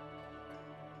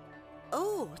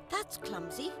 Oh, that's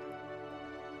clumsy.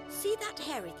 See that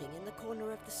hairy thing in the corner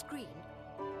of the screen?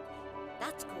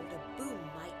 That's called a boom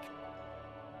mic.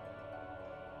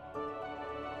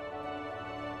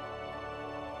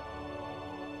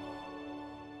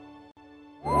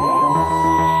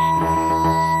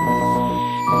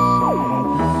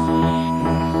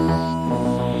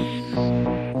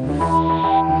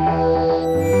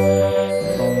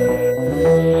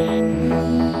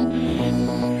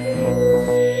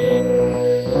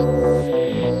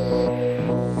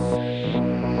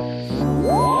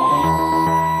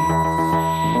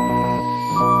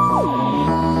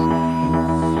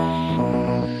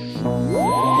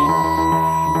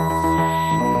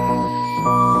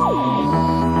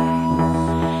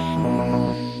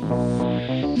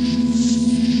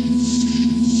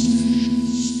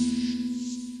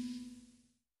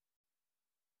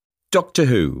 Doctor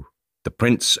Who, The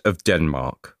Prince of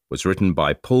Denmark, was written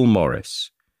by Paul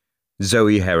Morris.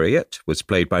 Zoe Herriot was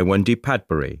played by Wendy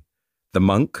Padbury. The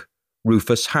monk,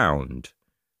 Rufus Hound.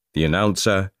 The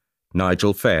announcer,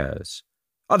 Nigel Fairs.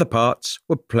 Other parts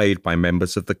were played by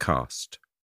members of the cast.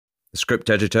 The script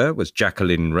editor was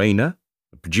Jacqueline Rayner.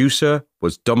 The producer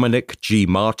was Dominic G.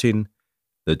 Martin.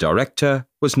 The director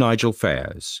was Nigel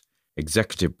Fairs.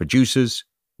 Executive producers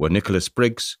were Nicholas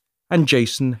Briggs and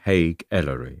Jason Haig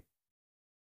Ellery.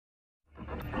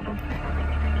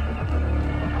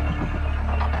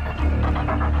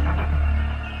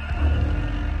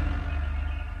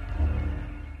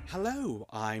 Hello,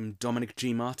 I'm Dominic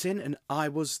G. Martin, and I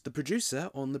was the producer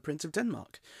on The Prince of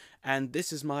Denmark, and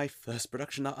this is my first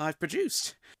production that I've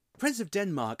produced. Prince of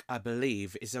Denmark, I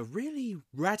believe, is a really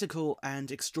radical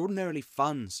and extraordinarily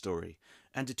fun story,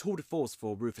 and a tour de force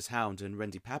for Rufus Hound and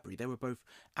Randy Padbury. They were both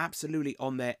absolutely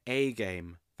on their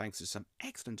A-game, thanks to some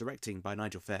excellent directing by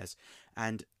Nigel Fairs,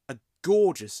 and a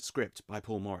gorgeous script by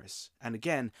Paul Morris. And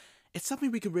again, it's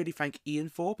something we could really thank Ian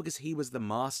for, because he was the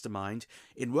mastermind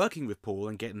in working with Paul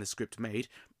and getting the script made.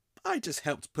 I just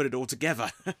helped put it all together.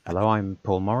 Hello, I'm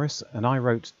Paul Morris, and I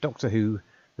wrote Doctor Who,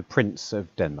 The Prince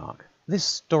of Denmark. This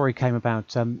story came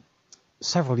about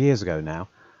several years ago now,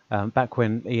 back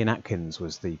when Ian Atkins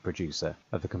was the producer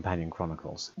of the Companion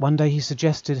Chronicles. One day he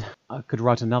suggested I could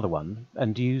write another one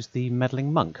and use the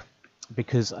meddling monk,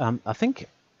 because I think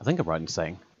I'm right in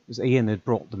saying Ian had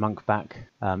brought the monk back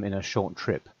in a short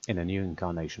trip in a new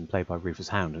incarnation played by Rufus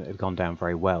Hound, and it had gone down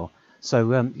very well.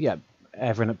 So,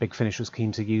 everyone at Big Finish was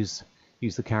keen to use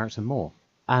the character more.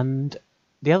 And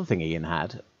the other thing Ian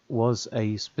had was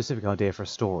a specific idea for a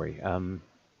story.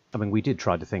 We did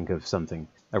try to think of something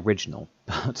original,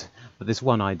 but this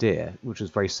one idea, which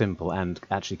was very simple and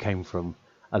actually came from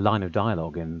a line of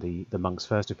dialogue in the monk's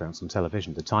first appearance on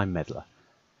television, The Time Meddler.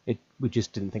 We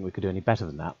just didn't think we could do any better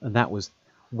than that, and that was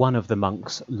one of the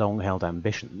monk's long-held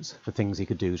ambitions for things he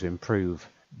could do to improve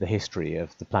the history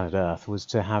of the planet Earth was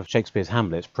to have Shakespeare's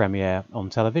Hamlet premiere on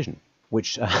television,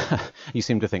 which you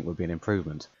seem to think would be an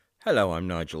improvement. Hello, I'm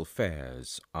Nigel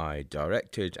Fairs. I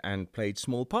directed and played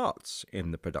small parts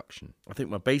in the production. I think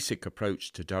my basic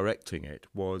approach to directing it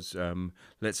was,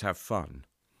 let's have fun.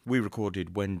 We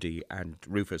recorded Wendy and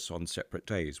Rufus on separate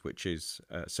days, which is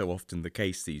so often the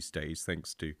case these days,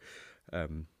 thanks to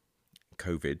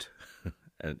COVID.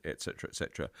 And et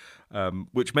cetera,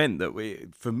 which meant that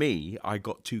for me, I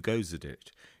got 2 goes at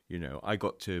it. I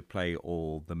got to play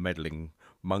all the meddling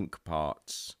monk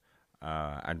parts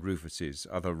and Rufus's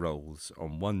other roles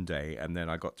on one day, and then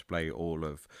I got to play all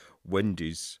of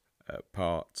Wendy's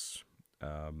parts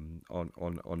on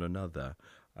another.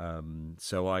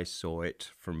 So I saw it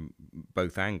from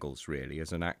both angles, really,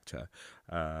 as an actor,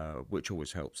 which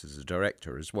always helps as a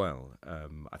director as well.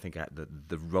 I think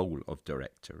the role of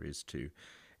director is to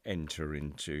enter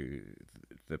into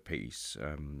the piece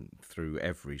through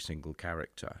every single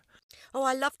character. Oh,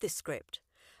 I love this script.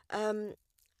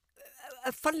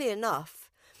 Funnily enough,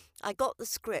 I got the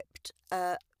script,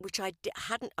 which I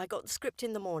hadn't. I got the script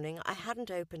in the morning. I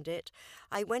hadn't opened it.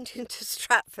 I went into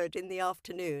Stratford in the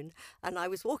afternoon, and I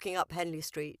was walking up Henley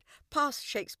Street, past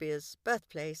Shakespeare's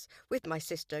birthplace, with my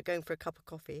sister, going for a cup of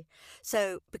coffee.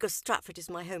 So, because Stratford is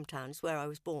my hometown, it's where I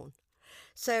was born.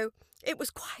 So it was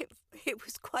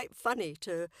quite funny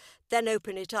to then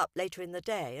open it up later in the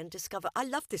day and discover I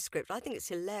love this script. I think it's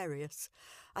hilarious.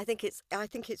 I think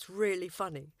it's really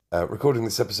funny. Recording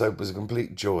this episode was a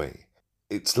complete joy.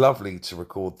 It's lovely to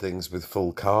record things with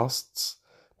full casts,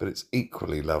 but it's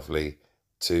equally lovely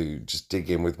to just dig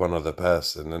in with one other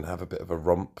person and have a bit of a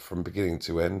romp from beginning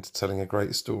to end, telling a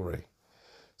great story.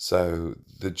 So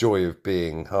the joy of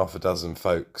being half a dozen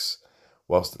folks,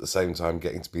 whilst at the same time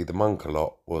getting to be the monk a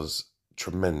lot, was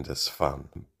tremendous fun.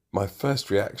 My first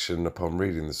reaction upon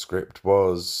reading the script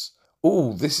was,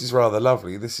 "Oh, this is rather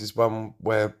lovely. This is one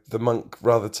where the monk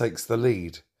rather takes the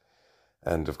lead."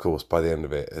 And of course, by the end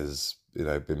of it, has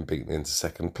been beaten into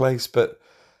second place. But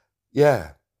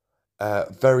yeah,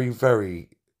 very, very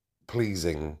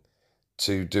pleasing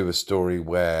to do a story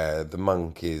where the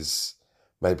monk is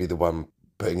maybe the one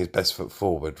putting his best foot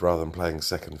forward rather than playing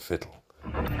second fiddle.